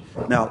college.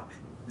 Now,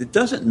 it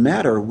doesn't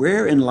matter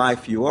where in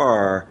life you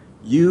are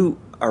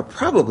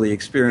probably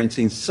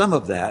experiencing some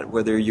of that,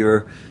 whether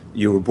you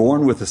were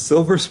born with a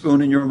silver spoon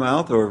in your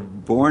mouth or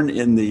born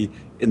in the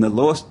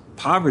lowest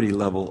poverty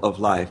level of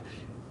life.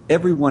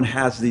 Everyone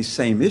has these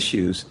same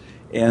issues.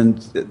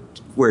 And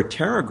where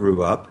Tara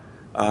grew up,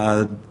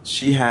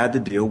 she had to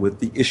deal with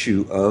the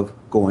issue of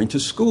going to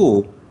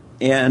school.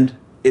 And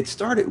it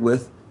started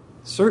with,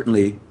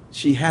 certainly,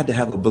 she had to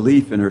have a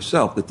belief in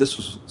herself that this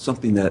was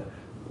something that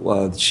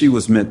she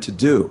was meant to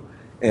do.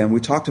 And we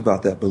talked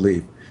about that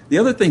belief. The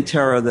other thing,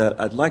 Tara, that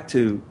I'd like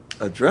to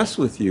address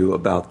with you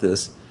about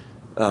this,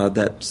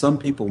 that some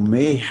people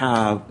may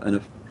have and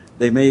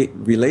they may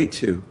relate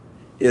to,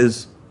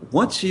 is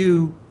once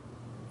you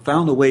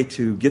found a way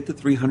to get the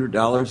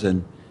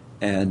 $300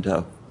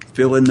 and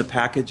fill in the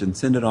package and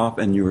send it off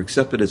and you were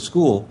accepted at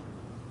school,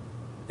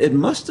 it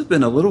must have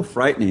been a little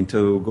frightening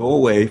to go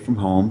away from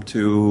home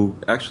to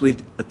actually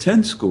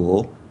attend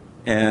school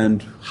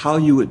and how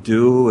you would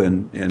do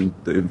and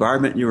the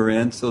environment you were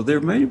in. So there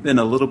may have been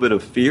a little bit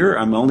of fear.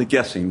 I'm only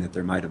guessing that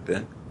there might have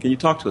been. Can you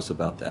talk to us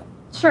about that?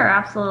 Sure,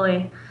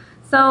 absolutely.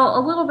 So a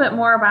little bit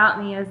more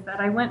about me is that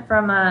I went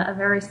from a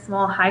very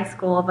small high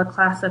school of a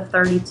class of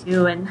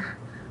 32, and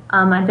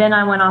then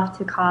I went off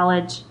to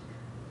college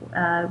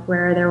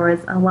where there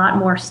was a lot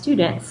more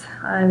students.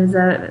 It was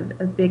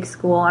a big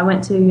school. I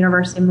went to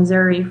University of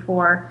Missouri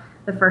for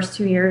the first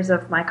 2 years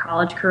of my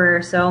college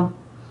career. So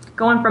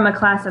going from a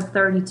class of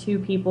 32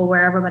 people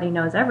where everybody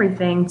knows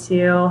everything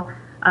to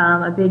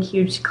a big,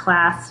 huge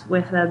class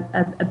with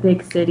a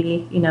big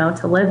city,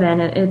 to live in,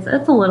 it's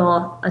a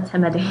little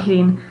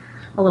intimidating,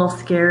 a little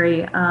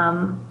scary.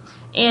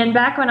 And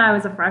back when I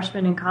was a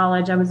freshman in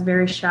college, I was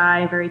very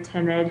shy, very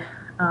timid.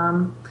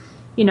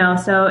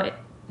 So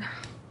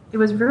it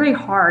was very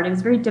hard. It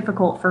was very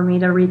difficult for me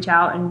to reach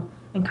out and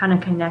kind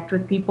of connect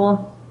with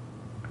people,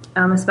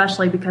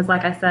 especially because,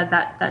 like I said,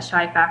 that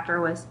shy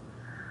factor was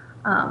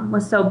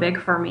so big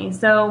for me.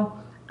 So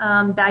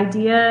the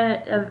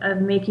idea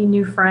of making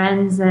new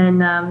friends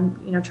and,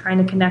 trying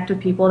to connect with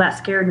people, that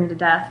scared me to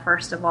death,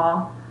 first of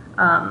all.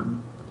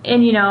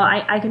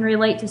 I can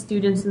relate to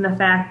students in the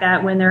fact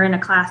that when they're in a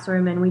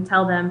classroom and we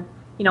tell them,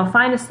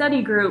 find a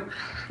study group,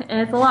 and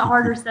it's a lot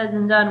harder said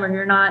than done when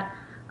you're not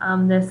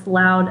this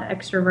loud,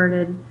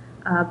 extroverted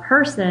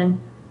person.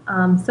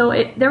 So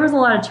there was a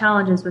lot of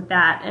challenges with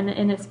that,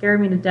 and it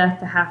scared me to death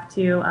to have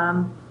to,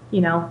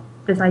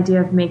 this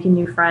idea of making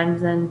new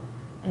friends and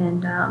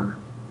in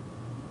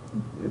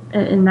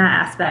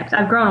that aspect.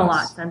 I've grown a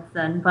lot since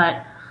then,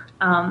 but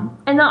and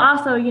then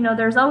also,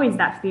 there's always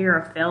that fear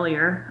of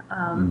failure.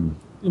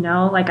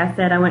 Like I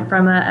said, I went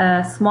from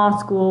a small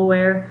school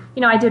where,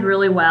 I did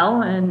really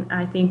well, and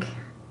I think,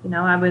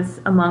 I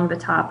was among the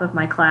top of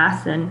my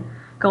class, and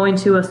going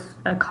to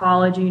a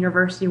college, a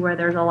university where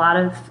there's a lot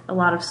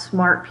of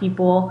smart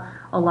people,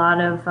 a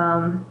lot of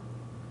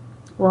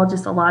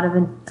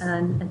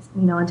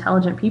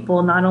intelligent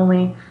people. Not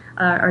only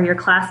are your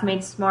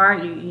classmates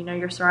smart,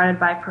 you're surrounded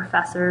by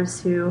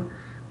professors who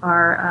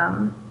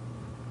are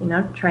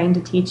trained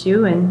to teach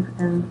you,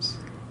 and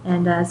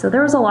so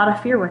there was a lot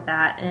of fear with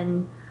that,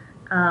 and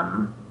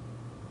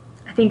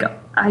I think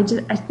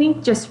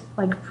just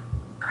like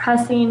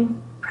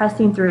pressing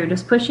through,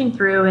 just pushing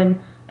through,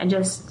 and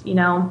just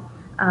even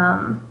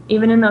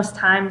in those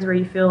times where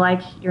you feel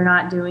like you're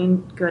not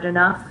doing good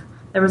enough,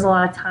 there was a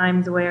lot of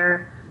times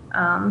where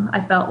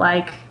I felt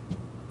like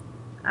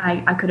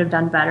I could have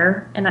done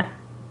better,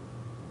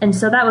 and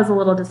so that was a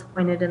little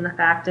disappointed in the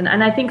fact, and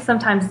I think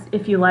sometimes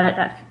if you let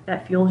it,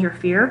 that fuels your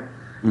fear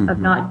of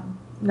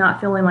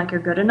not feeling like you're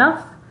good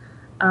enough.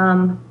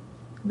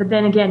 But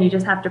then again, you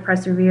just have to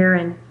persevere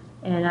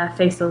and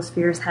face those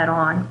fears head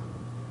on.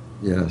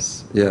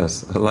 Yes.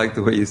 I like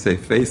the way you say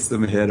face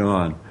them head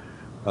on.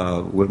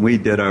 When we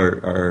did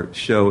our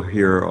show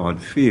here on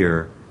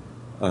fear,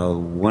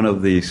 one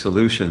of the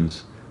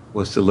solutions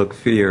was to look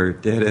fear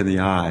dead in the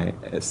eye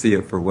and see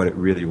it for what it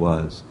really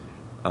was.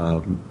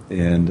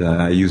 And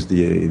I used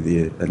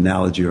the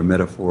analogy or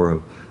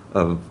metaphor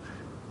of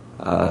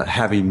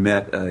having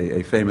met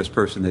a famous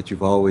person that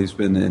you've always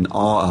been in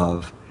awe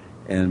of,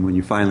 And when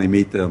you finally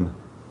meet them,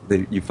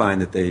 you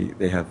find that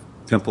they have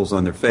pimples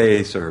on their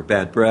face or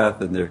bad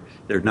breath, and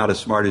they're not as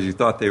smart as you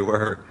thought they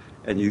were.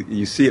 And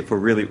you see it for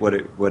really what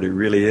it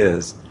really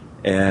is.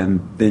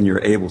 And then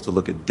you're able to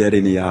look it dead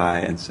in the eye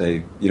and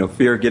say,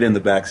 fear, get in the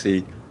back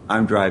seat.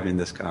 I'm driving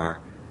this car.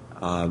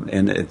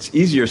 And it's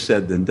easier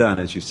said than done,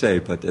 as you say,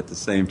 but at the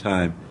same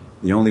time,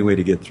 the only way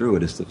to get through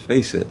it is to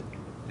face it.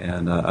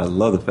 And I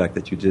love the fact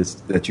that you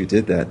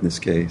did that in this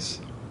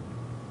case.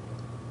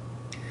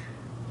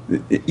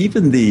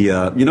 Even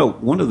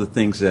one of the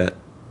things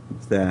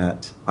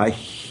that I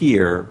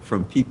hear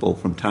from people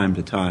from time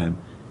to time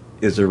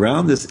is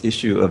around this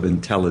issue of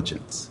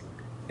intelligence.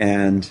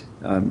 And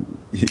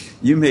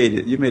you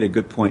made a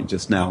good point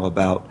just now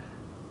about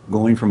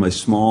going from a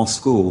small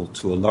school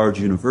to a large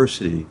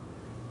university.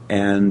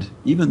 And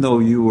even though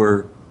you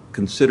were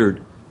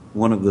considered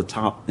one of the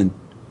top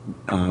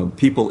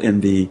people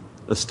in the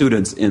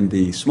students in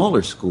the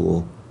smaller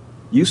school,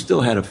 you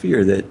still had a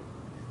fear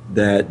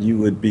that you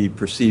would be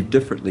perceived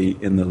differently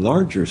in the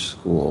larger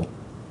school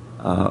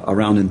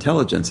around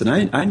intelligence. And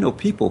I know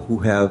people who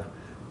have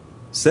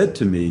said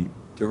to me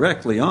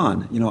directly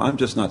on, I'm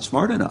just not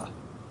smart enough.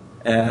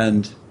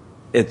 And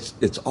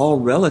it's all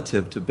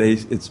relative to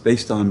it's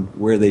based on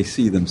where they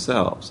see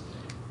themselves.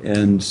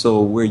 And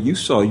so where you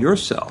saw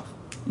yourself,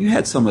 you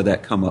had some of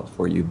that come up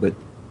for you,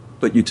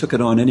 but you took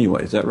it on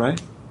anyway. Is that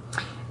right?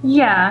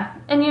 Yeah.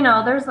 And,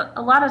 there's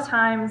a lot of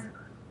times,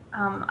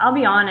 I'll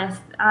be honest,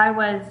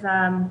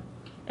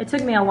 it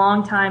took me a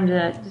long time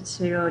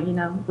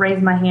to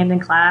raise my hand in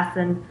class.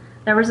 And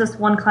there was this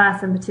one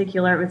class in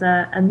particular. It was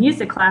a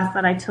music class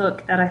that I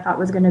took that I thought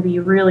was going to be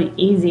really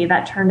easy.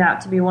 That turned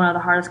out to be one of the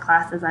hardest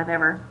classes I've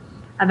ever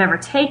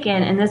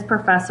taken. And this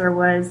professor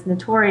was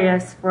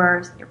notorious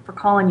for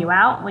calling you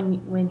out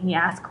when he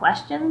asked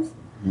questions.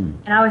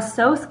 And I was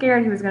so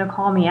scared he was going to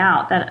call me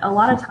out that a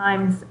lot of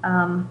times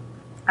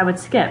I would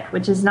skip,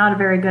 which is not a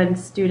very good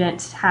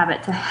student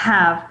habit to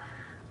have.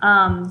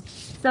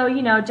 So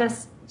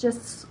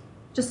just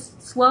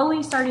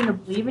slowly starting to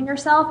believe in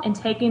yourself and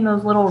taking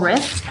those little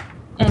risks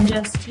and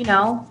just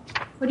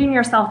putting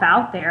yourself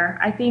out there.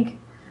 I think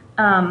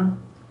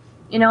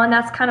and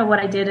that's kind of what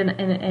I did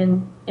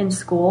in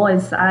school.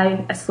 Is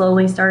I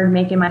slowly started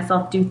making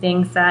myself do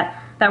things that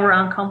were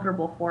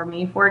uncomfortable for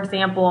me. For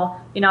example,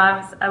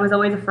 I was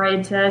always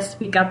afraid to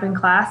speak up in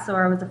class,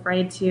 or I was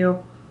afraid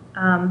to,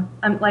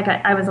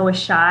 I was always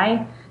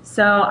shy.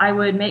 So I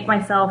would make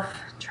myself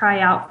try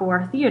out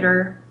for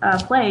theater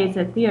plays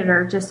at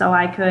theater just so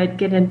I could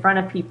get in front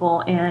of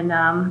people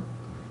and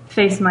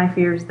face my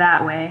fears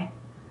that way.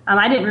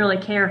 I didn't really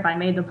care if I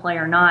made the play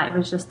or not. It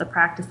was just the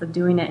practice of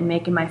doing it and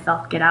making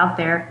myself get out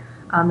there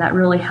that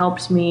really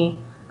helped me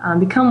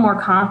become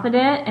more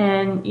confident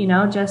and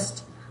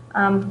just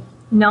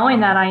knowing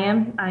that I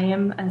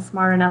am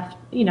smart enough.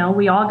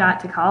 We all got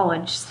to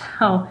college,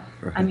 so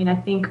right. I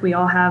think we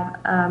all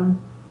have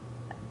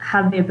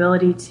the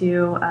ability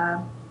to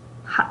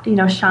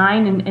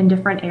shine in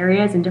different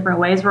areas in different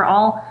ways.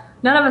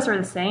 None of us are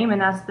the same,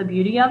 and that's the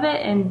beauty of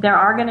it. And there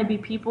are going to be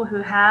people who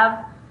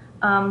have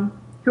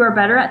who are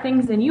better at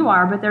things than you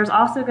are, but there's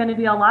also going to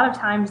be a lot of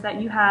times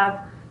that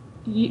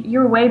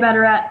you're way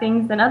better at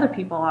things than other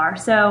people are.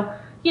 So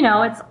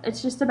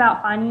it's just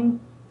about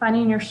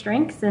finding your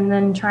strengths and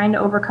then trying to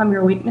overcome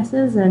your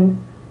weaknesses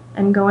and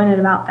going it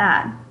about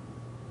that.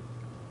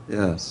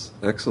 Yes,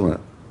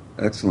 excellent.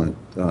 I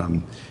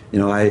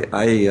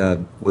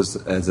was,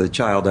 as a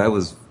child, I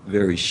was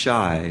very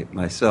shy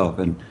myself,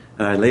 and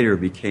I later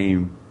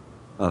became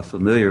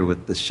familiar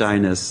with the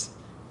shyness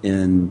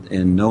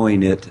in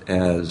knowing it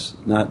as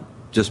not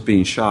just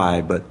being shy,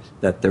 but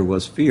that there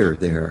was fear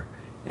there.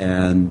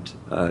 And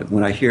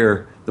when I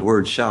hear the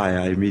word shy,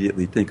 I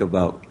immediately think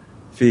about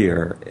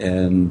fear,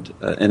 and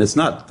it's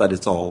not that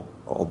it's all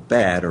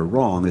bad or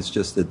wrong. It's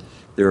just that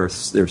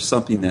there's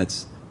something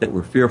that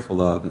we're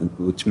fearful of,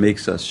 which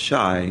makes us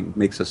shy,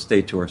 makes us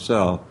stay to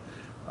ourselves.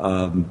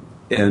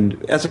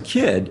 And as a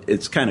kid,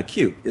 it's kind of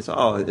cute. It's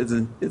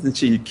isn't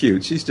she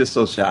cute? She's just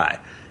so shy,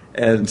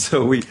 and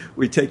so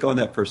we take on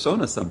that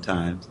persona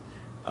sometimes.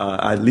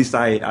 At least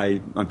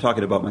I'm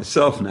talking about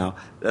myself now.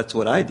 That's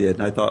what I did,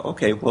 and I thought,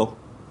 okay, well,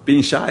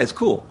 being shy is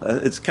cool.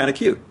 It's kind of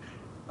cute.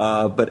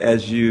 But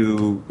as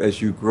you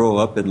grow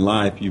up in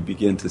life, you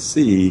begin to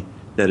see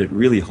that it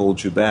really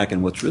holds you back,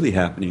 and what's really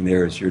happening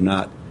there is you're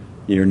not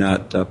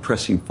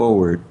pressing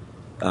forward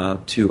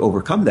to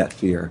overcome that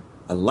fear.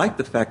 I like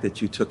the fact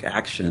that you took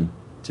action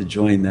to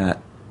join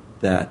that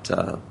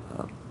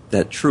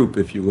troupe,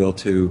 if you will,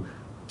 to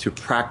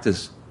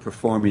practice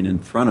performing in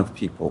front of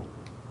people.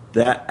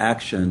 That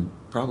action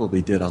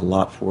probably did a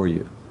lot for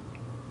you.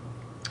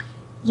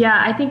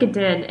 Yeah, I think it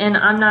did, and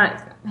I'm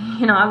not.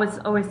 I was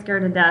always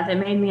scared to death. It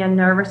made me a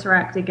nervous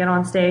wreck to get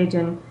on stage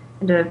and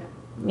to,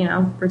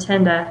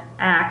 pretend to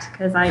act,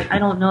 because I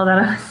don't know that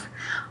I was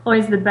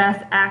always the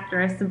best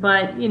actress,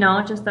 but,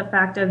 just the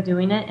fact of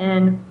doing it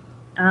and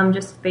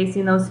just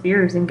facing those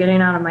fears and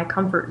getting out of my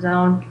comfort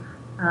zone.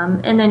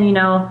 And then,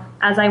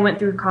 as I went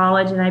through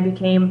college and I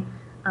became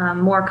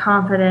more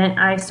confident,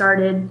 I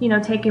started,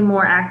 taking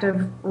more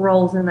active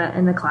roles in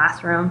the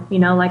classroom.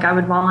 Like I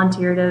would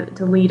volunteer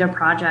to lead a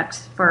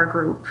project for a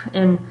group.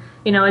 And,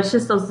 it's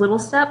just those little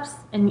steps.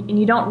 And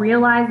you don't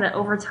realize that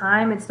over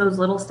time, it's those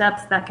little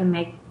steps that can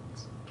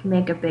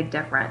make a big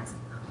difference.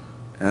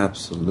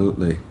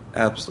 Absolutely.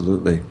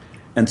 Absolutely.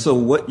 And so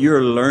what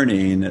you're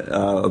learning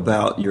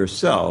about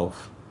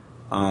yourself,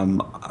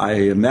 I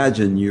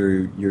imagine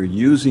you're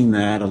using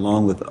that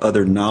along with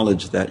other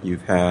knowledge that you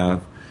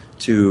have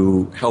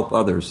to help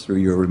others through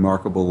your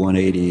Remarkable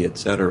 180, et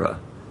cetera.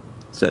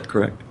 Is that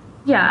correct?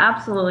 Yeah,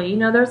 absolutely.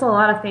 There's a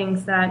lot of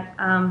things that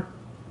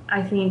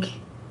I think,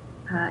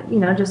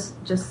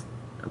 just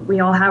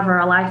we all have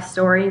our life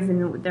stories,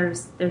 and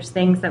there's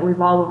things that we've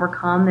all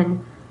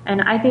overcome,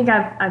 and I think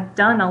I've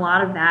done a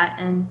lot of that,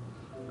 and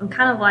I'm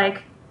kind of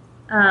like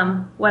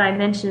what I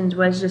mentioned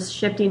was just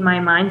shifting my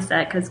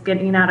mindset, because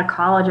getting out of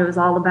college, it was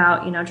all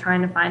about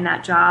trying to find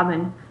that job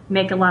and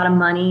make a lot of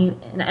money,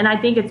 and I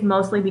think it's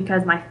mostly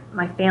because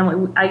my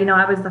family,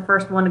 I was the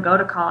first one to go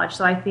to college,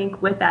 so I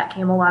think with that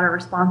came a lot of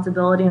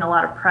responsibility and a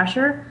lot of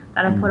pressure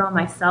that I put on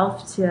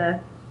myself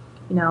to,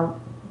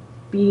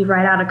 be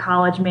right out of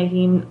college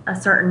making a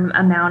certain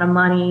amount of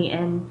money,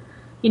 and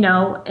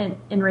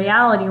in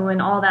reality, when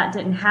all that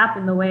didn't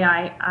happen the way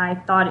I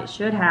thought it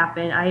should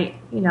happen,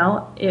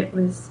 it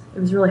was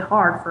really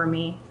hard for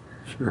me.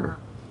 Sure.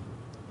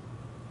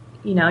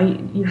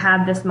 You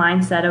have this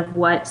mindset of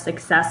what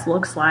success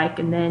looks like,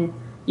 and then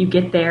you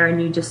get there and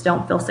you just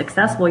don't feel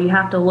successful. You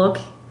have to look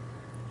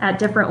at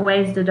different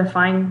ways to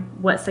define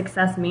what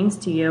success means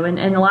to you. And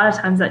a lot of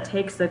times that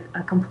takes a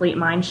complete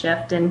mind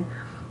shift. And,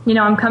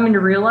 I'm coming to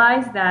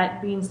realize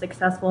that being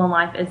successful in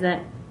life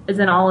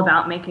isn't all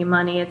about making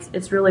money.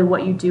 It's really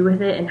what you do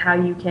with it and how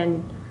you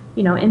can,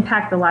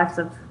 impact the lives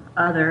of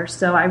others.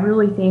 So I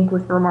really think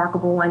with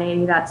Remarkable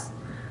 180, that's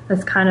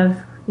kind of,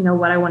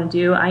 what I want to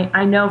do.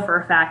 I know for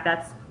a fact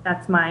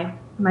that's my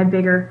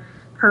bigger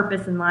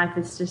purpose in life,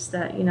 is just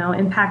to,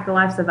 impact the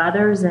lives of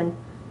others and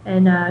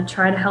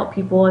try to help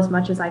people as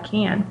much as I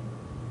can.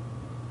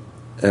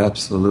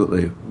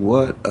 Absolutely.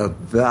 What a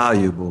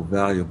valuable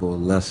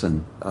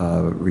lesson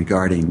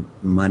regarding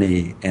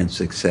money and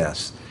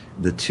success.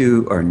 The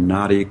two are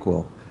not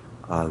equal.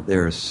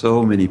 There are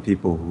so many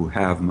people who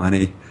have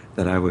money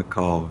that I would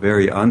call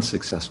very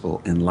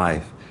unsuccessful in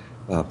life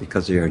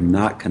because they are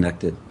not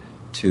connected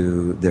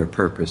to their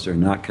purpose, or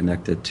not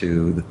connected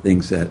to the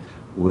things that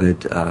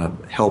would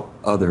help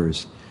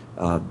others.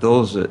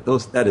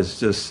 That is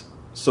just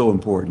so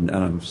important,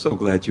 and I'm so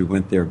glad you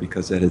went there,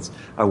 because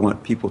I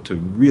want people to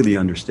really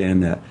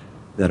understand that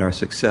our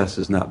success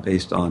is not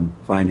based on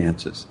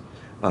finances.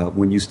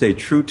 When you stay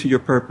true to your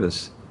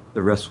purpose,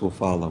 the rest will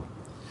follow.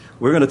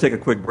 We're going to take a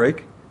quick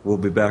break. We'll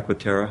be back with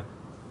Tara.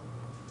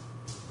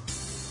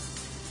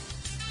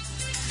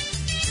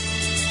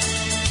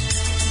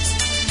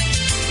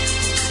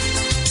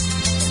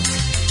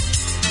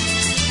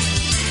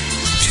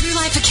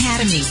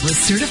 Academy with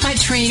certified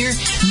trainer,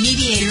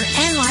 mediator,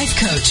 and life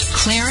coach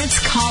Clarence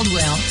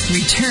Caldwell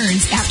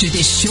returns after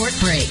this short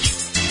break.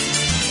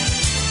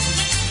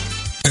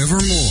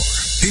 Evermore,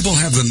 people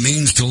have the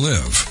means to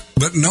live,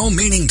 but no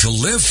meaning to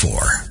live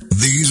for.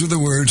 These are the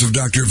words of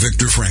Dr.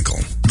 Viktor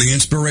Frankl, the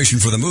inspiration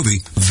for the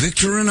movie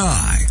Victor and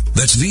I.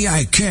 That's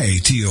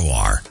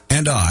VIKTOR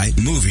and I,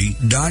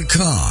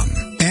 movie.com.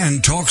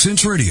 And Talk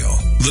Sense Radio,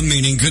 The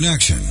Meaning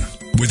Connection,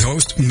 with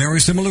host Mary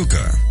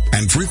Simaluka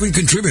and frequent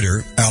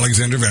contributor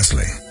Alexander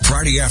Vesley.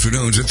 Friday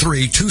afternoons at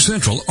 3, 2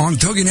 Central on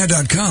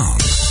TogiNet.com.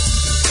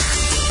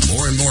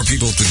 More and more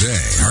people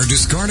today are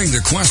discarding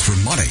the quest for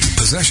money,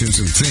 possessions,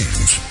 and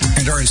things,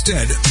 and are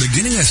instead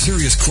beginning a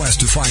serious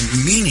quest to find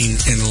meaning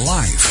in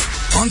life.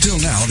 Until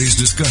now, these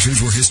discussions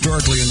were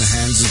historically in the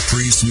hands of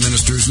priests,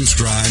 ministers, and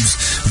scribes,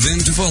 then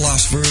to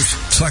philosophers,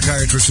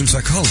 psychiatrists, and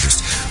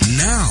psychologists.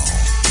 Now,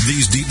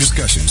 these deep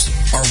discussions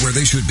are where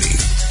they should be,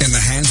 in the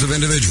hands of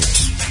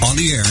individuals. On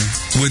the air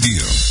with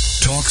you.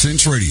 Talk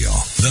Sense Radio,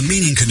 The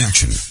Meaning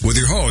Connection, with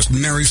your host,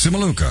 Mary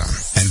Simaluka,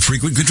 and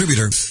frequent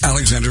contributor,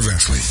 Alexander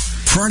Vesley.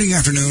 Friday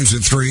afternoons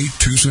at 3,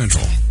 2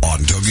 Central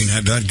on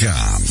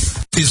TogiNet.com.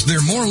 Is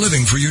there more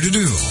living for you to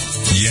do?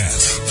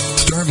 Yes.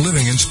 Start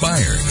living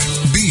inspired.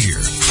 Be here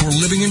for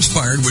Living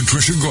Inspired with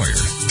Tricia Goyer,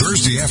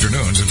 Thursday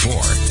afternoons at 4,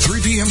 3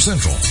 p.m.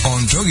 Central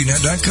on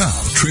TogiNet.com.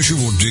 Tricia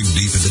will dig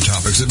deep into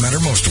topics that matter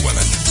most to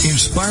women,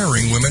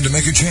 inspiring women to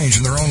make a change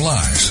in their own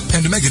lives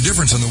and to make a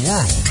difference in the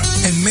world,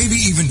 and maybe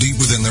even deep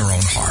within their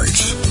own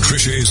hearts.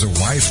 Tricia is a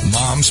wife,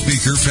 mom,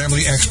 speaker,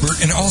 family expert,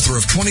 and author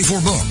of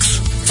 24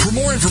 books. For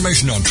more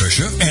information on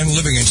Tricia and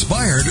Living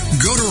Inspired,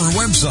 go to her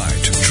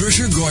website,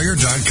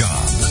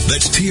 TriciaGoyer.com.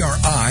 That's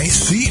TriciaGoyer.com.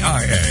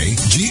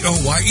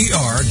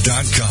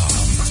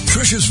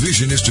 Trisha's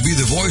vision is to be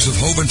the voice of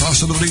hope and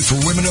possibility for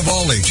women of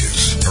all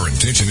ages. Her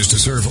intention is to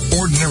serve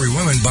ordinary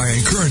women by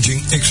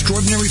encouraging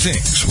extraordinary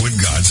things with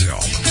God's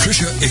help.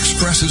 Trisha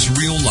expresses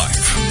real life,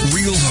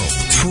 real hope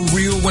for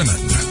real women.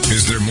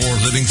 Is there more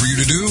living for you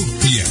to do?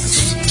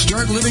 Yes.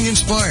 Start living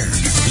inspired.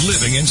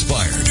 Living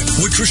Inspired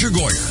with Trisha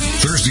Goyer.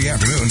 Thursday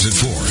afternoons at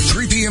 4,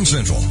 3 p.m.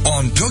 Central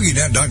on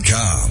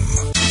TogiNet.com.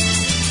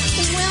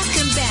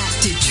 Welcome back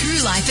to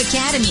True Life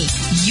Academy,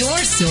 your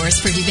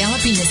source for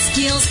developing the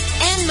skills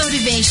and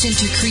motivation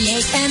to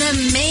create an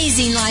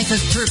amazing life of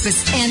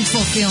purpose and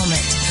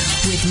fulfillment.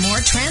 With more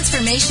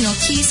transformational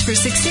keys for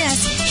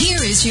success,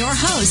 here is your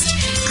host,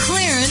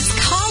 Clarence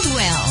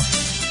Caldwell.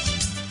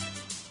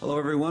 Hello,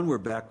 everyone. We're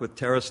back with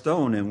Tara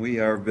Stone, and we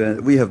have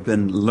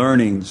been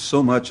learning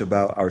so much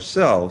about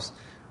ourselves,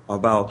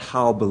 about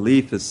how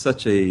belief is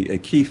such a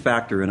key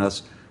factor in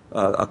us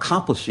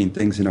accomplishing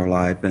things in our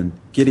life and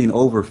getting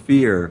over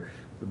fear,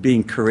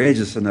 being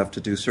courageous enough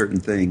to do certain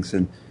things,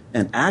 and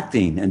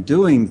acting and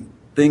doing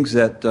things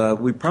that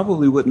we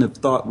probably wouldn't have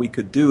thought we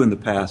could do in the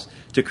past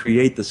to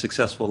create the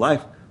successful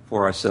life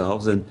for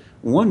ourselves. And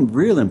one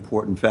real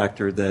important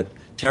factor that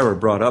Tara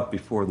brought up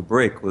before the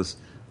break was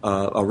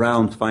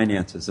around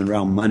finances and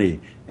around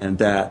money, and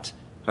that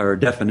her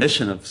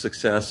definition of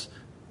success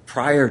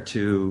prior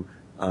to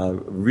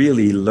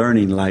really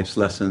learning life's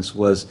lessons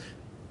was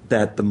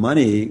that the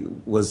money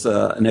was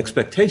an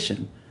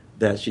expectation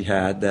that she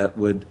had that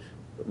would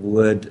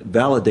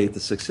validate the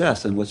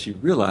success. And what she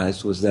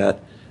realized was that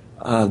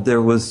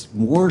there was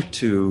more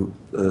to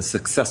a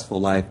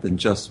successful life than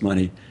just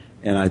money.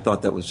 And I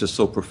thought that was just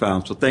so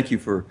profound. So thank you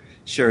for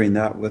sharing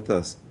that with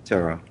us,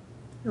 Tara.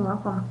 You're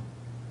welcome.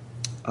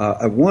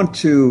 I want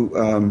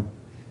to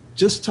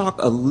just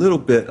talk a little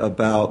bit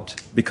about,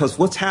 because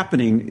what's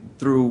happening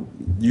through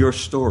your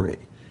story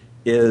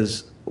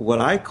is what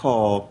I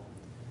call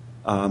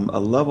a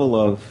level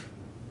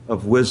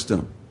of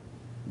wisdom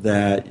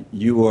that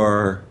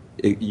you're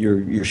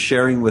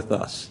sharing with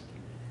us.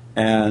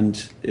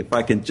 And if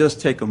I can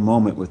just take a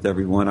moment with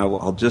everyone,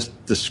 I'll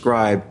just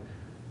describe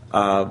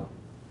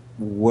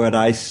what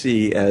I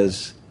see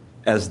as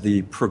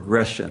the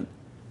progression.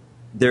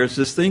 There's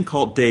this thing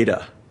called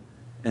data.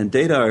 And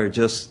data are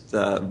just,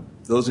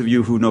 those of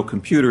you who know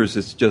computers,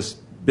 it's just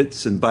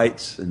bits and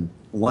bytes and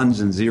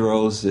ones and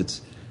zeros.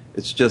 It's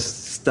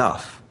just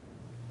stuff.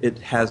 It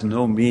has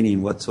no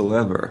meaning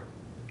whatsoever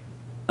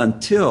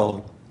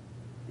until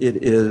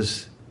it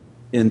is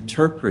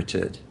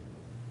interpreted.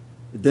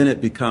 Then it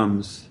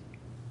becomes,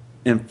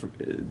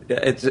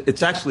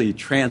 it's actually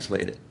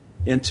translated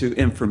into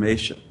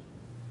information.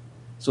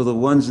 So the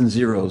ones and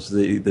zeros,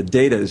 the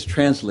data is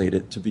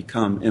translated to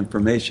become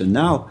information.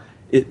 Now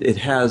it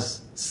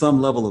has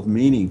some level of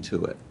meaning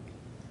to it.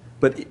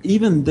 But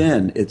even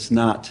then, it's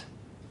not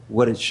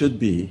what it should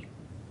be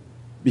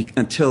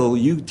until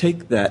you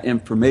take that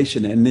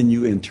information and then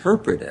you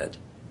interpret it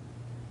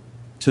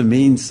to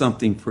mean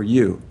something for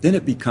you. Then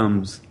it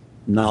becomes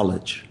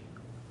knowledge.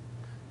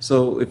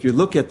 So if you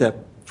look at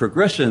that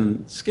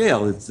progression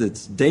scale,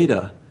 it's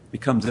data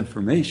becomes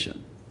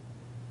information.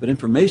 But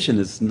information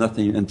is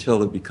nothing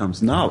until it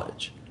becomes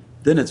knowledge.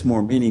 Then it's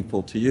more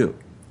meaningful to you.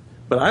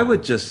 But I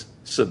would just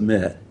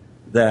submit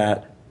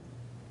that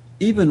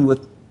even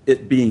with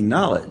it being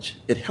knowledge,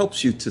 it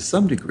helps you to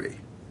some degree.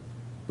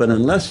 But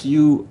unless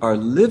you are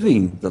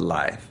living the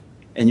life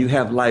and you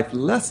have life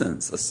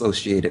lessons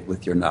associated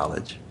with your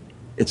knowledge,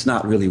 it's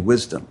not really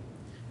wisdom.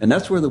 And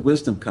that's where the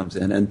wisdom comes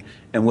in.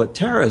 And what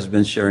Tara has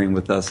been sharing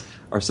with us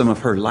are some of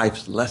her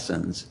life's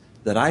lessons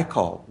that I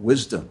call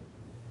wisdom.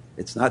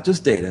 It's not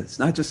just data. It's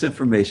not just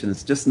information.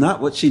 It's just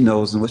not what she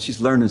knows and what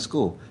she's learned in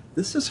school.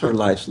 This is her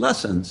life's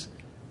lessons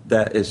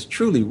that is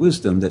truly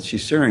wisdom that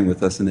she's sharing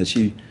with us and that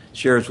she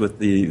shares with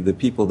the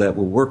people that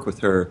will work with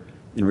her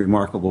in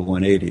Remarkable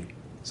 180.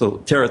 So,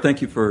 Tara,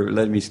 thank you for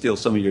letting me steal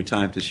some of your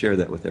time to share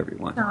that with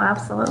everyone. No,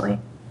 absolutely.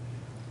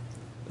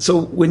 So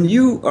when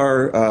you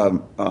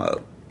are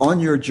on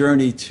your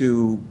journey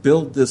to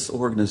build this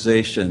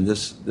organization,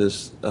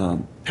 this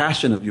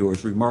passion of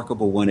yours,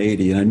 Remarkable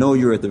 180, and I know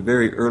you're at the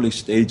very early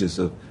stages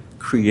of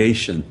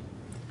creation,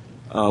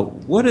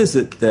 what is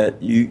it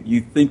that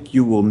you think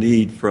you will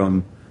need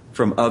from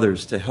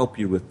others to help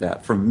you with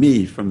that? From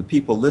me, from the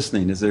people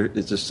listening, is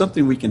there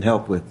something we can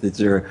help with? Is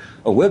there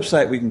a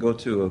website we can go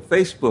to, a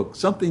Facebook,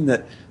 something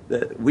that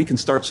we can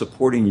start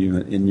supporting you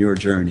in your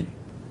journey?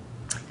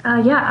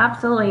 Yeah,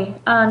 absolutely.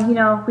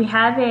 We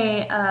have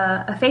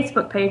a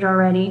Facebook page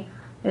already.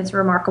 It's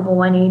Remarkable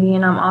 180,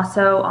 and I'm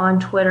also on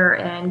Twitter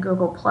and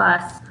Google+.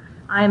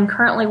 I'm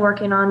currently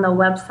working on the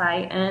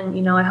website,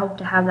 and, I hope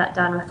to have that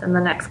done within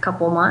the next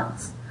couple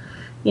months.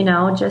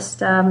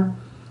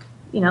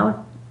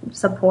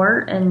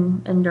 Support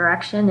and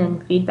direction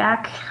and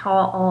feedback,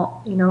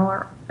 all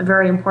are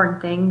very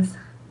important things.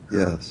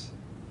 Yes.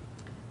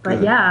 But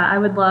good. Yeah, I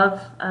would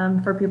love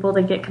for people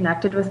to get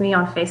connected with me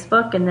on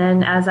Facebook, and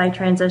then as I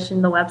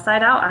transition the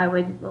website out, I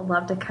would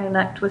love to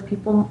connect with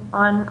people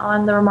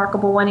on the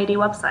Remarkable 180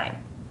 website.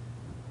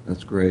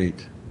 That's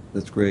great.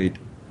 That's great.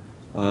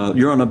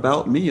 You're on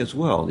About Me as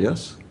well,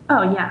 yes?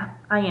 Oh, yeah,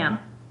 I am.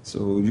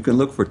 So you can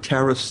look for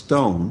Tara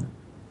Stone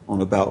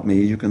on About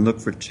Me. You can look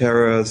for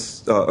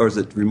Tara's, or is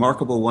it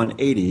Remarkable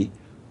 180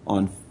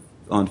 on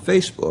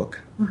Facebook.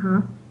 Mm-hmm.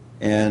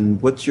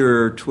 And what's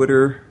your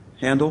Twitter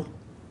handle?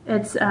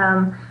 It's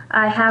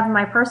I have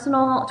my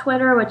personal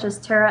Twitter, which is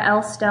Tara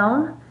L.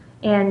 Stone,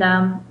 and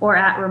or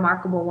at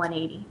Remarkable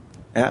 180.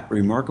 At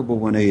Remarkable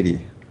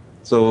 180.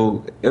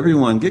 So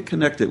everyone, get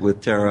connected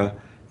with Tara.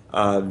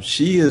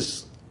 She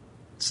is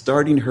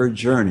starting her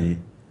journey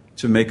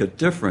to make a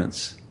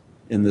difference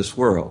in this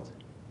world.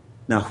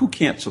 Now, who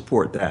can't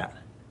support that?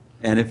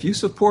 And if you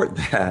support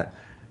that,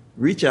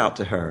 reach out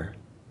to her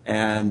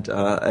and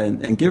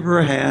give her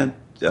a hand,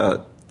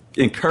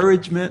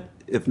 encouragement,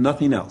 if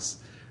nothing else.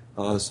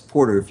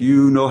 Support her. If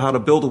you know how to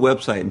build a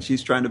website and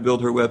she's trying to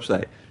build her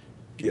website,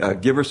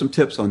 give her some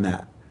tips on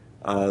that.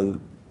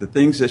 The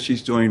things that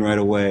she's doing right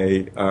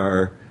away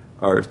are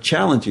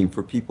challenging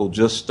for people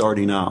just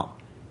starting out.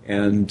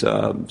 And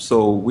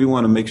so we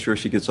want to make sure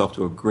she gets off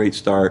to a great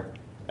start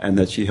and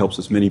that she helps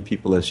as many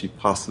people as she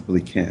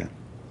possibly can.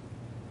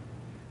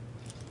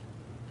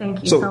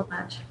 Thank you so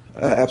much.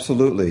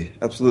 Absolutely.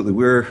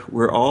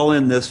 We're all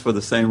in this for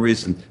the same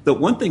reason. The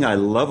one thing I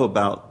love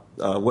about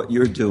what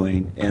you're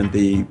doing and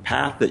the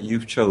path that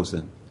you've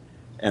chosen,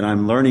 and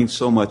I'm learning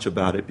so much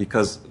about it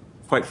because,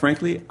 quite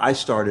frankly, I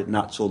started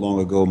not so long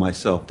ago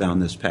myself down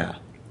this path.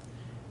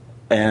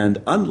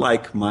 And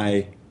unlike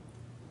my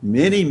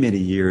many, many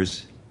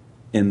years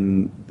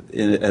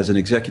as an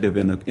executive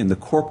in the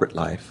corporate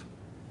life,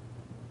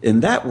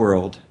 in that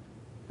world,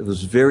 it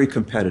was very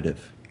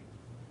competitive.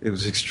 It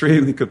was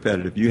extremely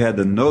competitive. You had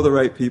to know the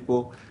right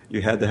people.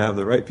 You had to have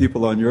the right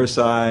people on your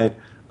side.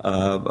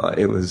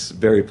 It was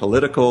very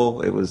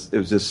political. It was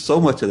just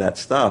so much of that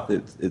stuff.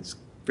 It's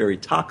very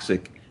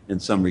toxic in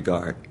some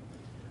regard.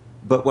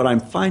 But what I'm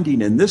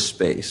finding in this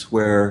space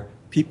where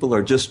people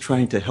are just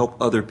trying to help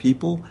other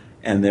people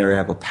and they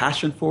have a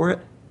passion for it,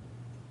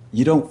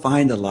 you don't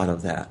find a lot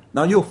of that.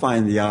 Now, you'll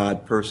find the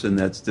odd person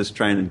that's just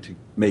trying to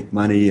make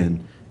money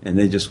and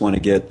they just want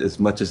to get as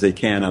much as they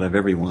can out of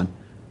everyone.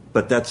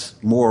 But that's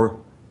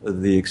more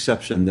the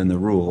exception than the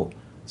rule.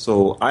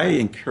 So I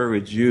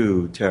encourage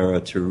you,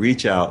 Tara, to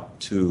reach out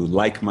to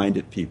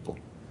like-minded people.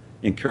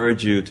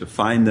 Encourage you to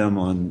find them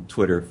on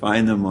Twitter,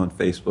 find them on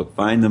Facebook,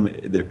 find them.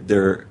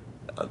 There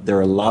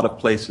are a lot of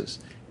places,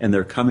 and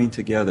they're coming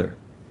together.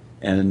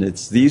 And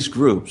it's these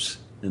groups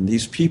and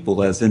these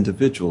people as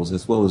individuals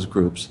as well as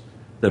groups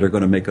that are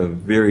going to make a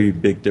very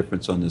big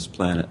difference on this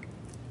planet.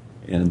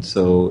 And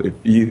so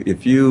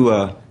if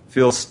you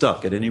feel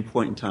stuck at any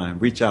point in time,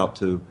 reach out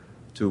to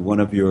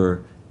one of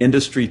your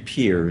industry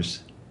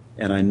peers,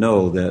 and I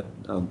know that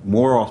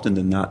more often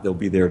than not, they'll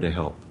be there to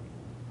help.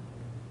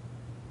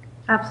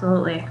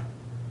 Absolutely.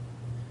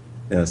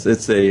 Yes,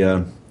 it's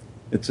an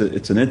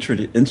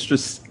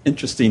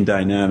interesting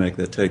dynamic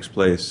that takes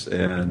place,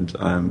 and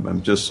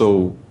I'm just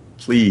so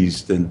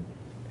pleased and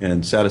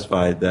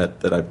satisfied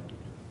that I've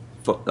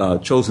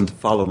chosen to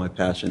follow my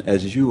passion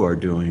as you are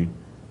doing,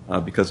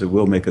 because it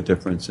will make a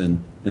difference,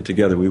 and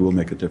together we will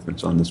make a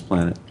difference on this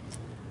planet.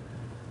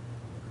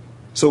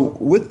 So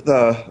with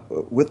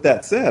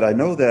that said, I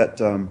know that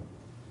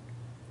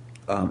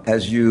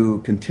as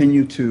you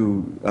continue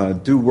to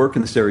do work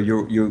in this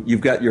area,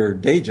 you've got your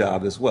day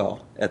job as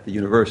well at the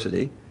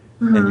university,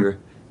 mm-hmm.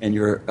 and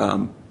you're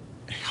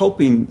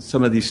helping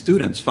some of these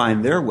students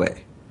find their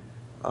way.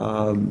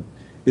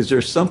 Is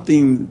there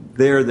something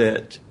there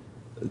that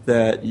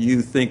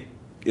you think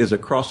is a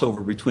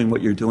crossover between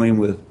what you're doing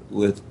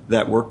with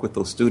that work with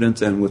those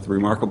students and with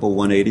Remarkable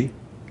 180?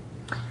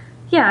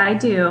 Yeah, I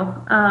do.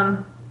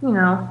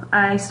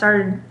 I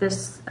started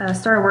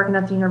working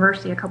at the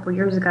university a couple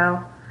years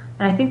ago,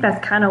 and I think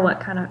that's kind of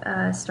what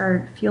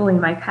started fueling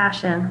my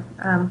passion,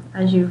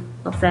 as you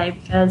will say,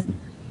 because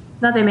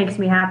nothing makes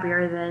me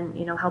happier than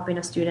helping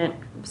a student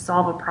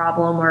solve a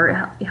problem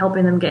or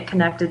helping them get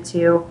connected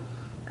to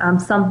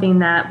something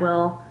that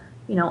will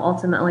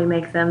ultimately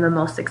make them the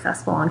most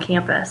successful on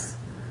campus.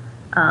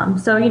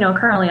 So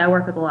currently I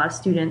work with a lot of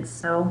students,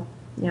 so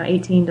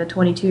 18 to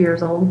 22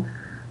 years old.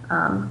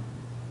 There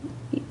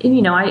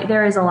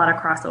is a lot of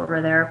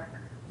crossover there.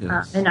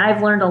 Yes. And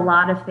I've learned a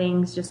lot of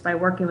things just by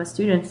working with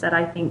students that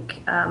I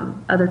think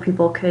other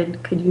people could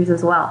use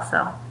as well.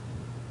 So,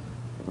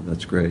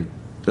 that's great.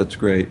 That's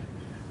great.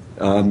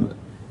 The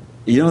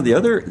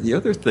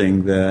other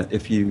thing that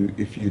if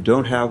you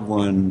don't have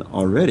one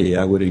already,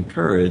 I would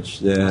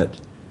encourage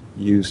that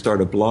you start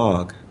a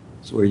blog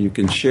where you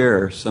can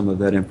share some of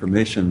that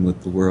information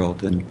with the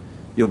world, and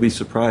you'll be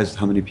surprised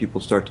how many people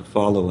start to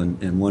follow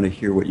and want to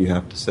hear what you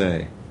have to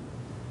say.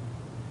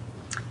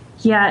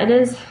 Yeah, it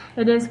is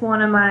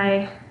one of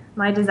my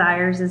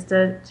desires is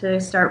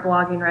to start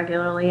blogging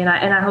regularly, and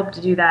I hope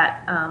to do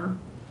that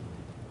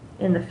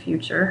in the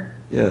future.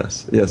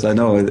 Yes, I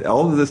know.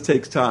 All of this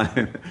takes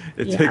time.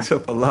 It takes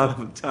up a lot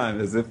of time,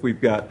 as if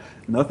we've got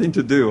nothing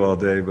to do all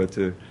day but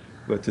to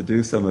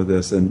do some of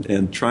this,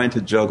 and trying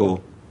to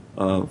juggle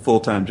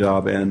full-time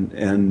job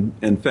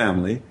and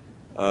family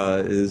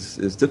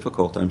is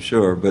difficult, I'm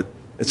sure. But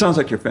it sounds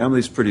like your family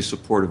is pretty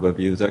supportive of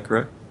you. Is that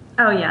correct?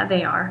 Oh, yeah,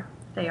 they are.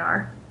 They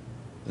are.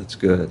 That's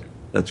good.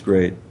 That's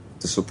great.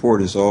 The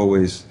support is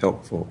always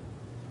helpful.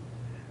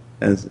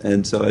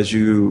 And so as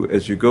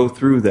you go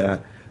through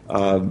that,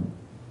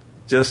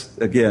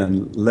 just,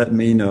 again, let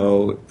me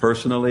know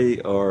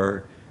personally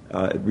or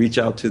reach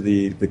out to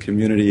the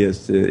community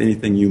as to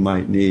anything you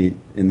might need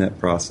in that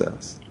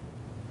process.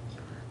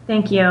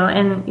 Thank you.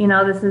 And,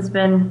 this has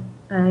been,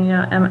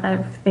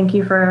 thank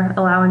you for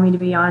allowing me to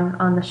be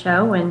on the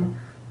show. And,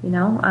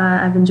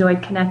 I've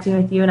enjoyed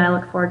connecting with you, and I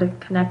look forward to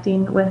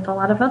connecting with a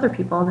lot of other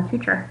people in the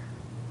future.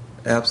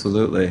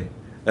 Absolutely.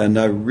 And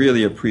I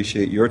really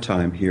appreciate your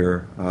time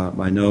here.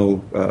 I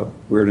know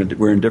we're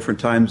in different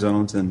time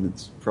zones, and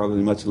it's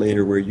probably much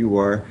later where you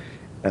are.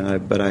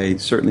 But I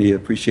certainly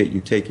appreciate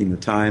you taking the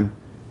time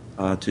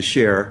to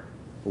share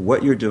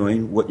what you're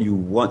doing, what you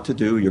want to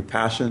do, your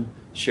passion,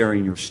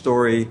 sharing your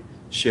story,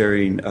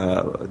 sharing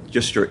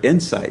just your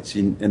insights,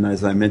 and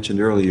as I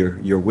mentioned earlier,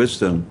 your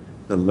wisdom,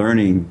 the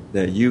learning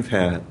that you've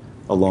had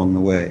along the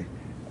way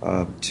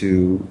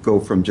to go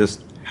from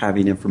just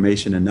having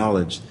information and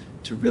knowledge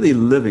to really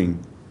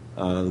living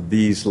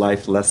these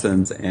life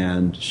lessons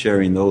and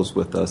sharing those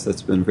with us.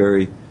 That's been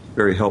very,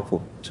 very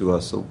helpful to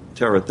us. So,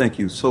 Tara, thank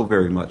you so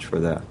very much for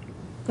that.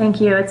 Thank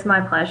you. It's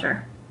my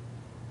pleasure.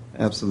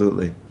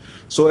 Absolutely.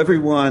 So,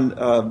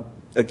 everyone,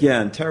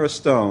 again, Tara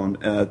Stone.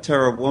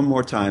 Tara, one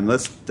more time.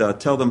 Let's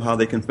tell them how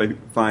they can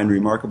find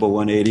Remarkable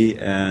 180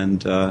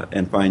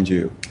 and find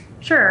you.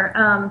 Sure.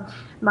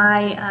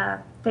 My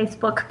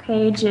Facebook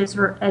page is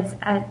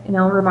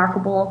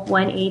Remarkable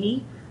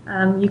 180.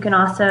 You can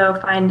also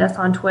find us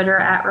on Twitter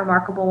at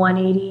Remarkable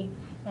 180,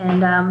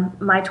 and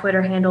my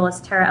Twitter handle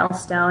is Tara L.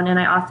 Stone, and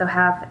I also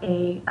have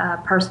a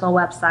personal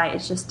website.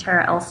 It's just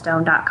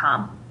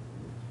TaraLStone.com.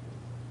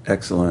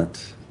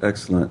 Excellent.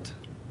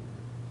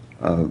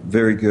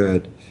 Very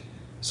good.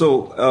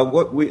 So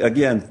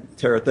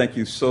Tara, thank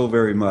you so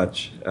very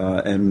much,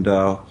 and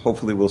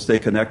hopefully we'll stay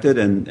connected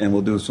and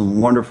we'll do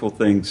some wonderful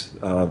things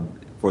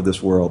for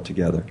this world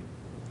together.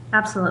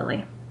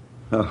 Absolutely.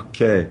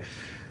 Okay.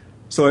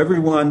 So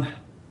everyone,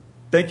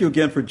 thank you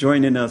again for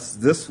joining us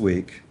this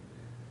week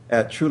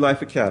at True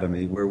Life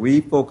Academy, where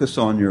we focus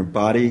on your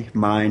body,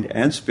 mind,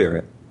 and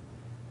spirit,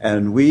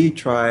 and we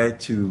try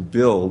to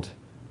build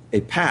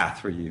a path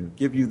for you,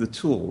 give you the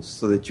tools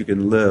so that you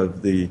can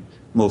live the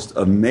most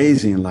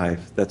amazing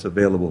life that's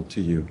available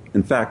to you.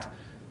 In fact,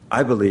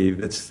 I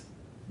believe it's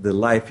the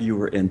life you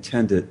were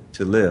intended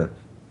to live,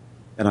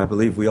 and I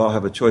believe we all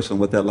have a choice on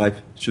what that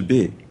life should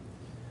be.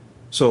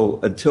 So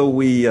until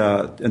we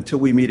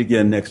meet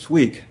again next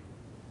week,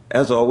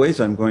 as always,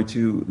 I'm going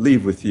to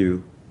leave with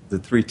you the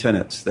 3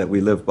 tenets that we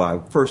live by.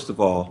 First of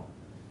all,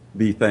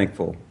 be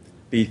thankful.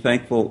 Be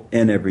thankful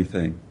in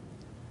everything.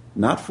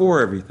 Not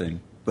for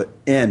everything, but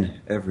in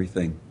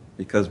everything,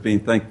 because being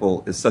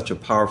thankful is such a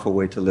powerful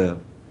way to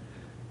live.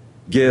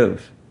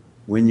 Give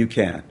when you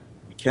can.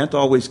 You can't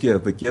always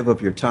give, but give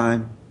of your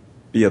time.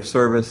 Be of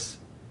service.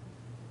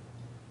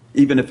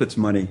 Even if it's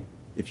money,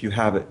 if you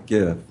have it,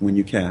 give when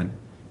you can.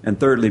 And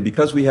thirdly,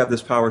 because we have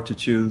this power to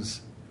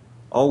choose,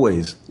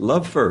 always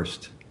love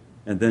first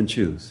and then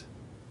choose.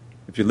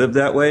 If you live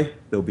that way,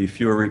 there'll be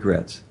fewer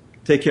regrets.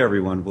 Take care,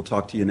 everyone. We'll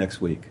talk to you next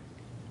week.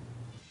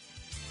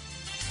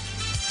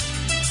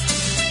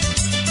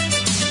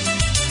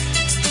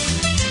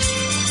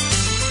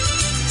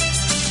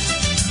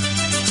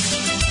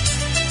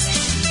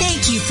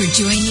 Thank you for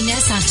joining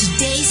us on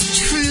today's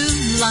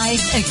True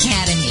Life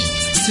Academy.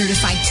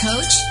 Certified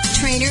coach,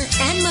 trainer,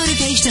 and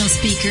motivational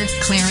speaker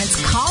Clarence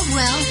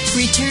Caldwell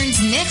returns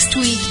next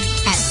week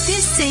at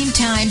this same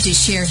time to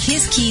share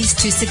his keys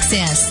to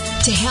success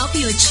to help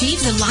you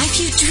achieve the life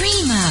you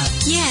dream of.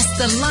 Yes,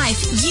 the life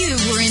you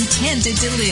were intended to live.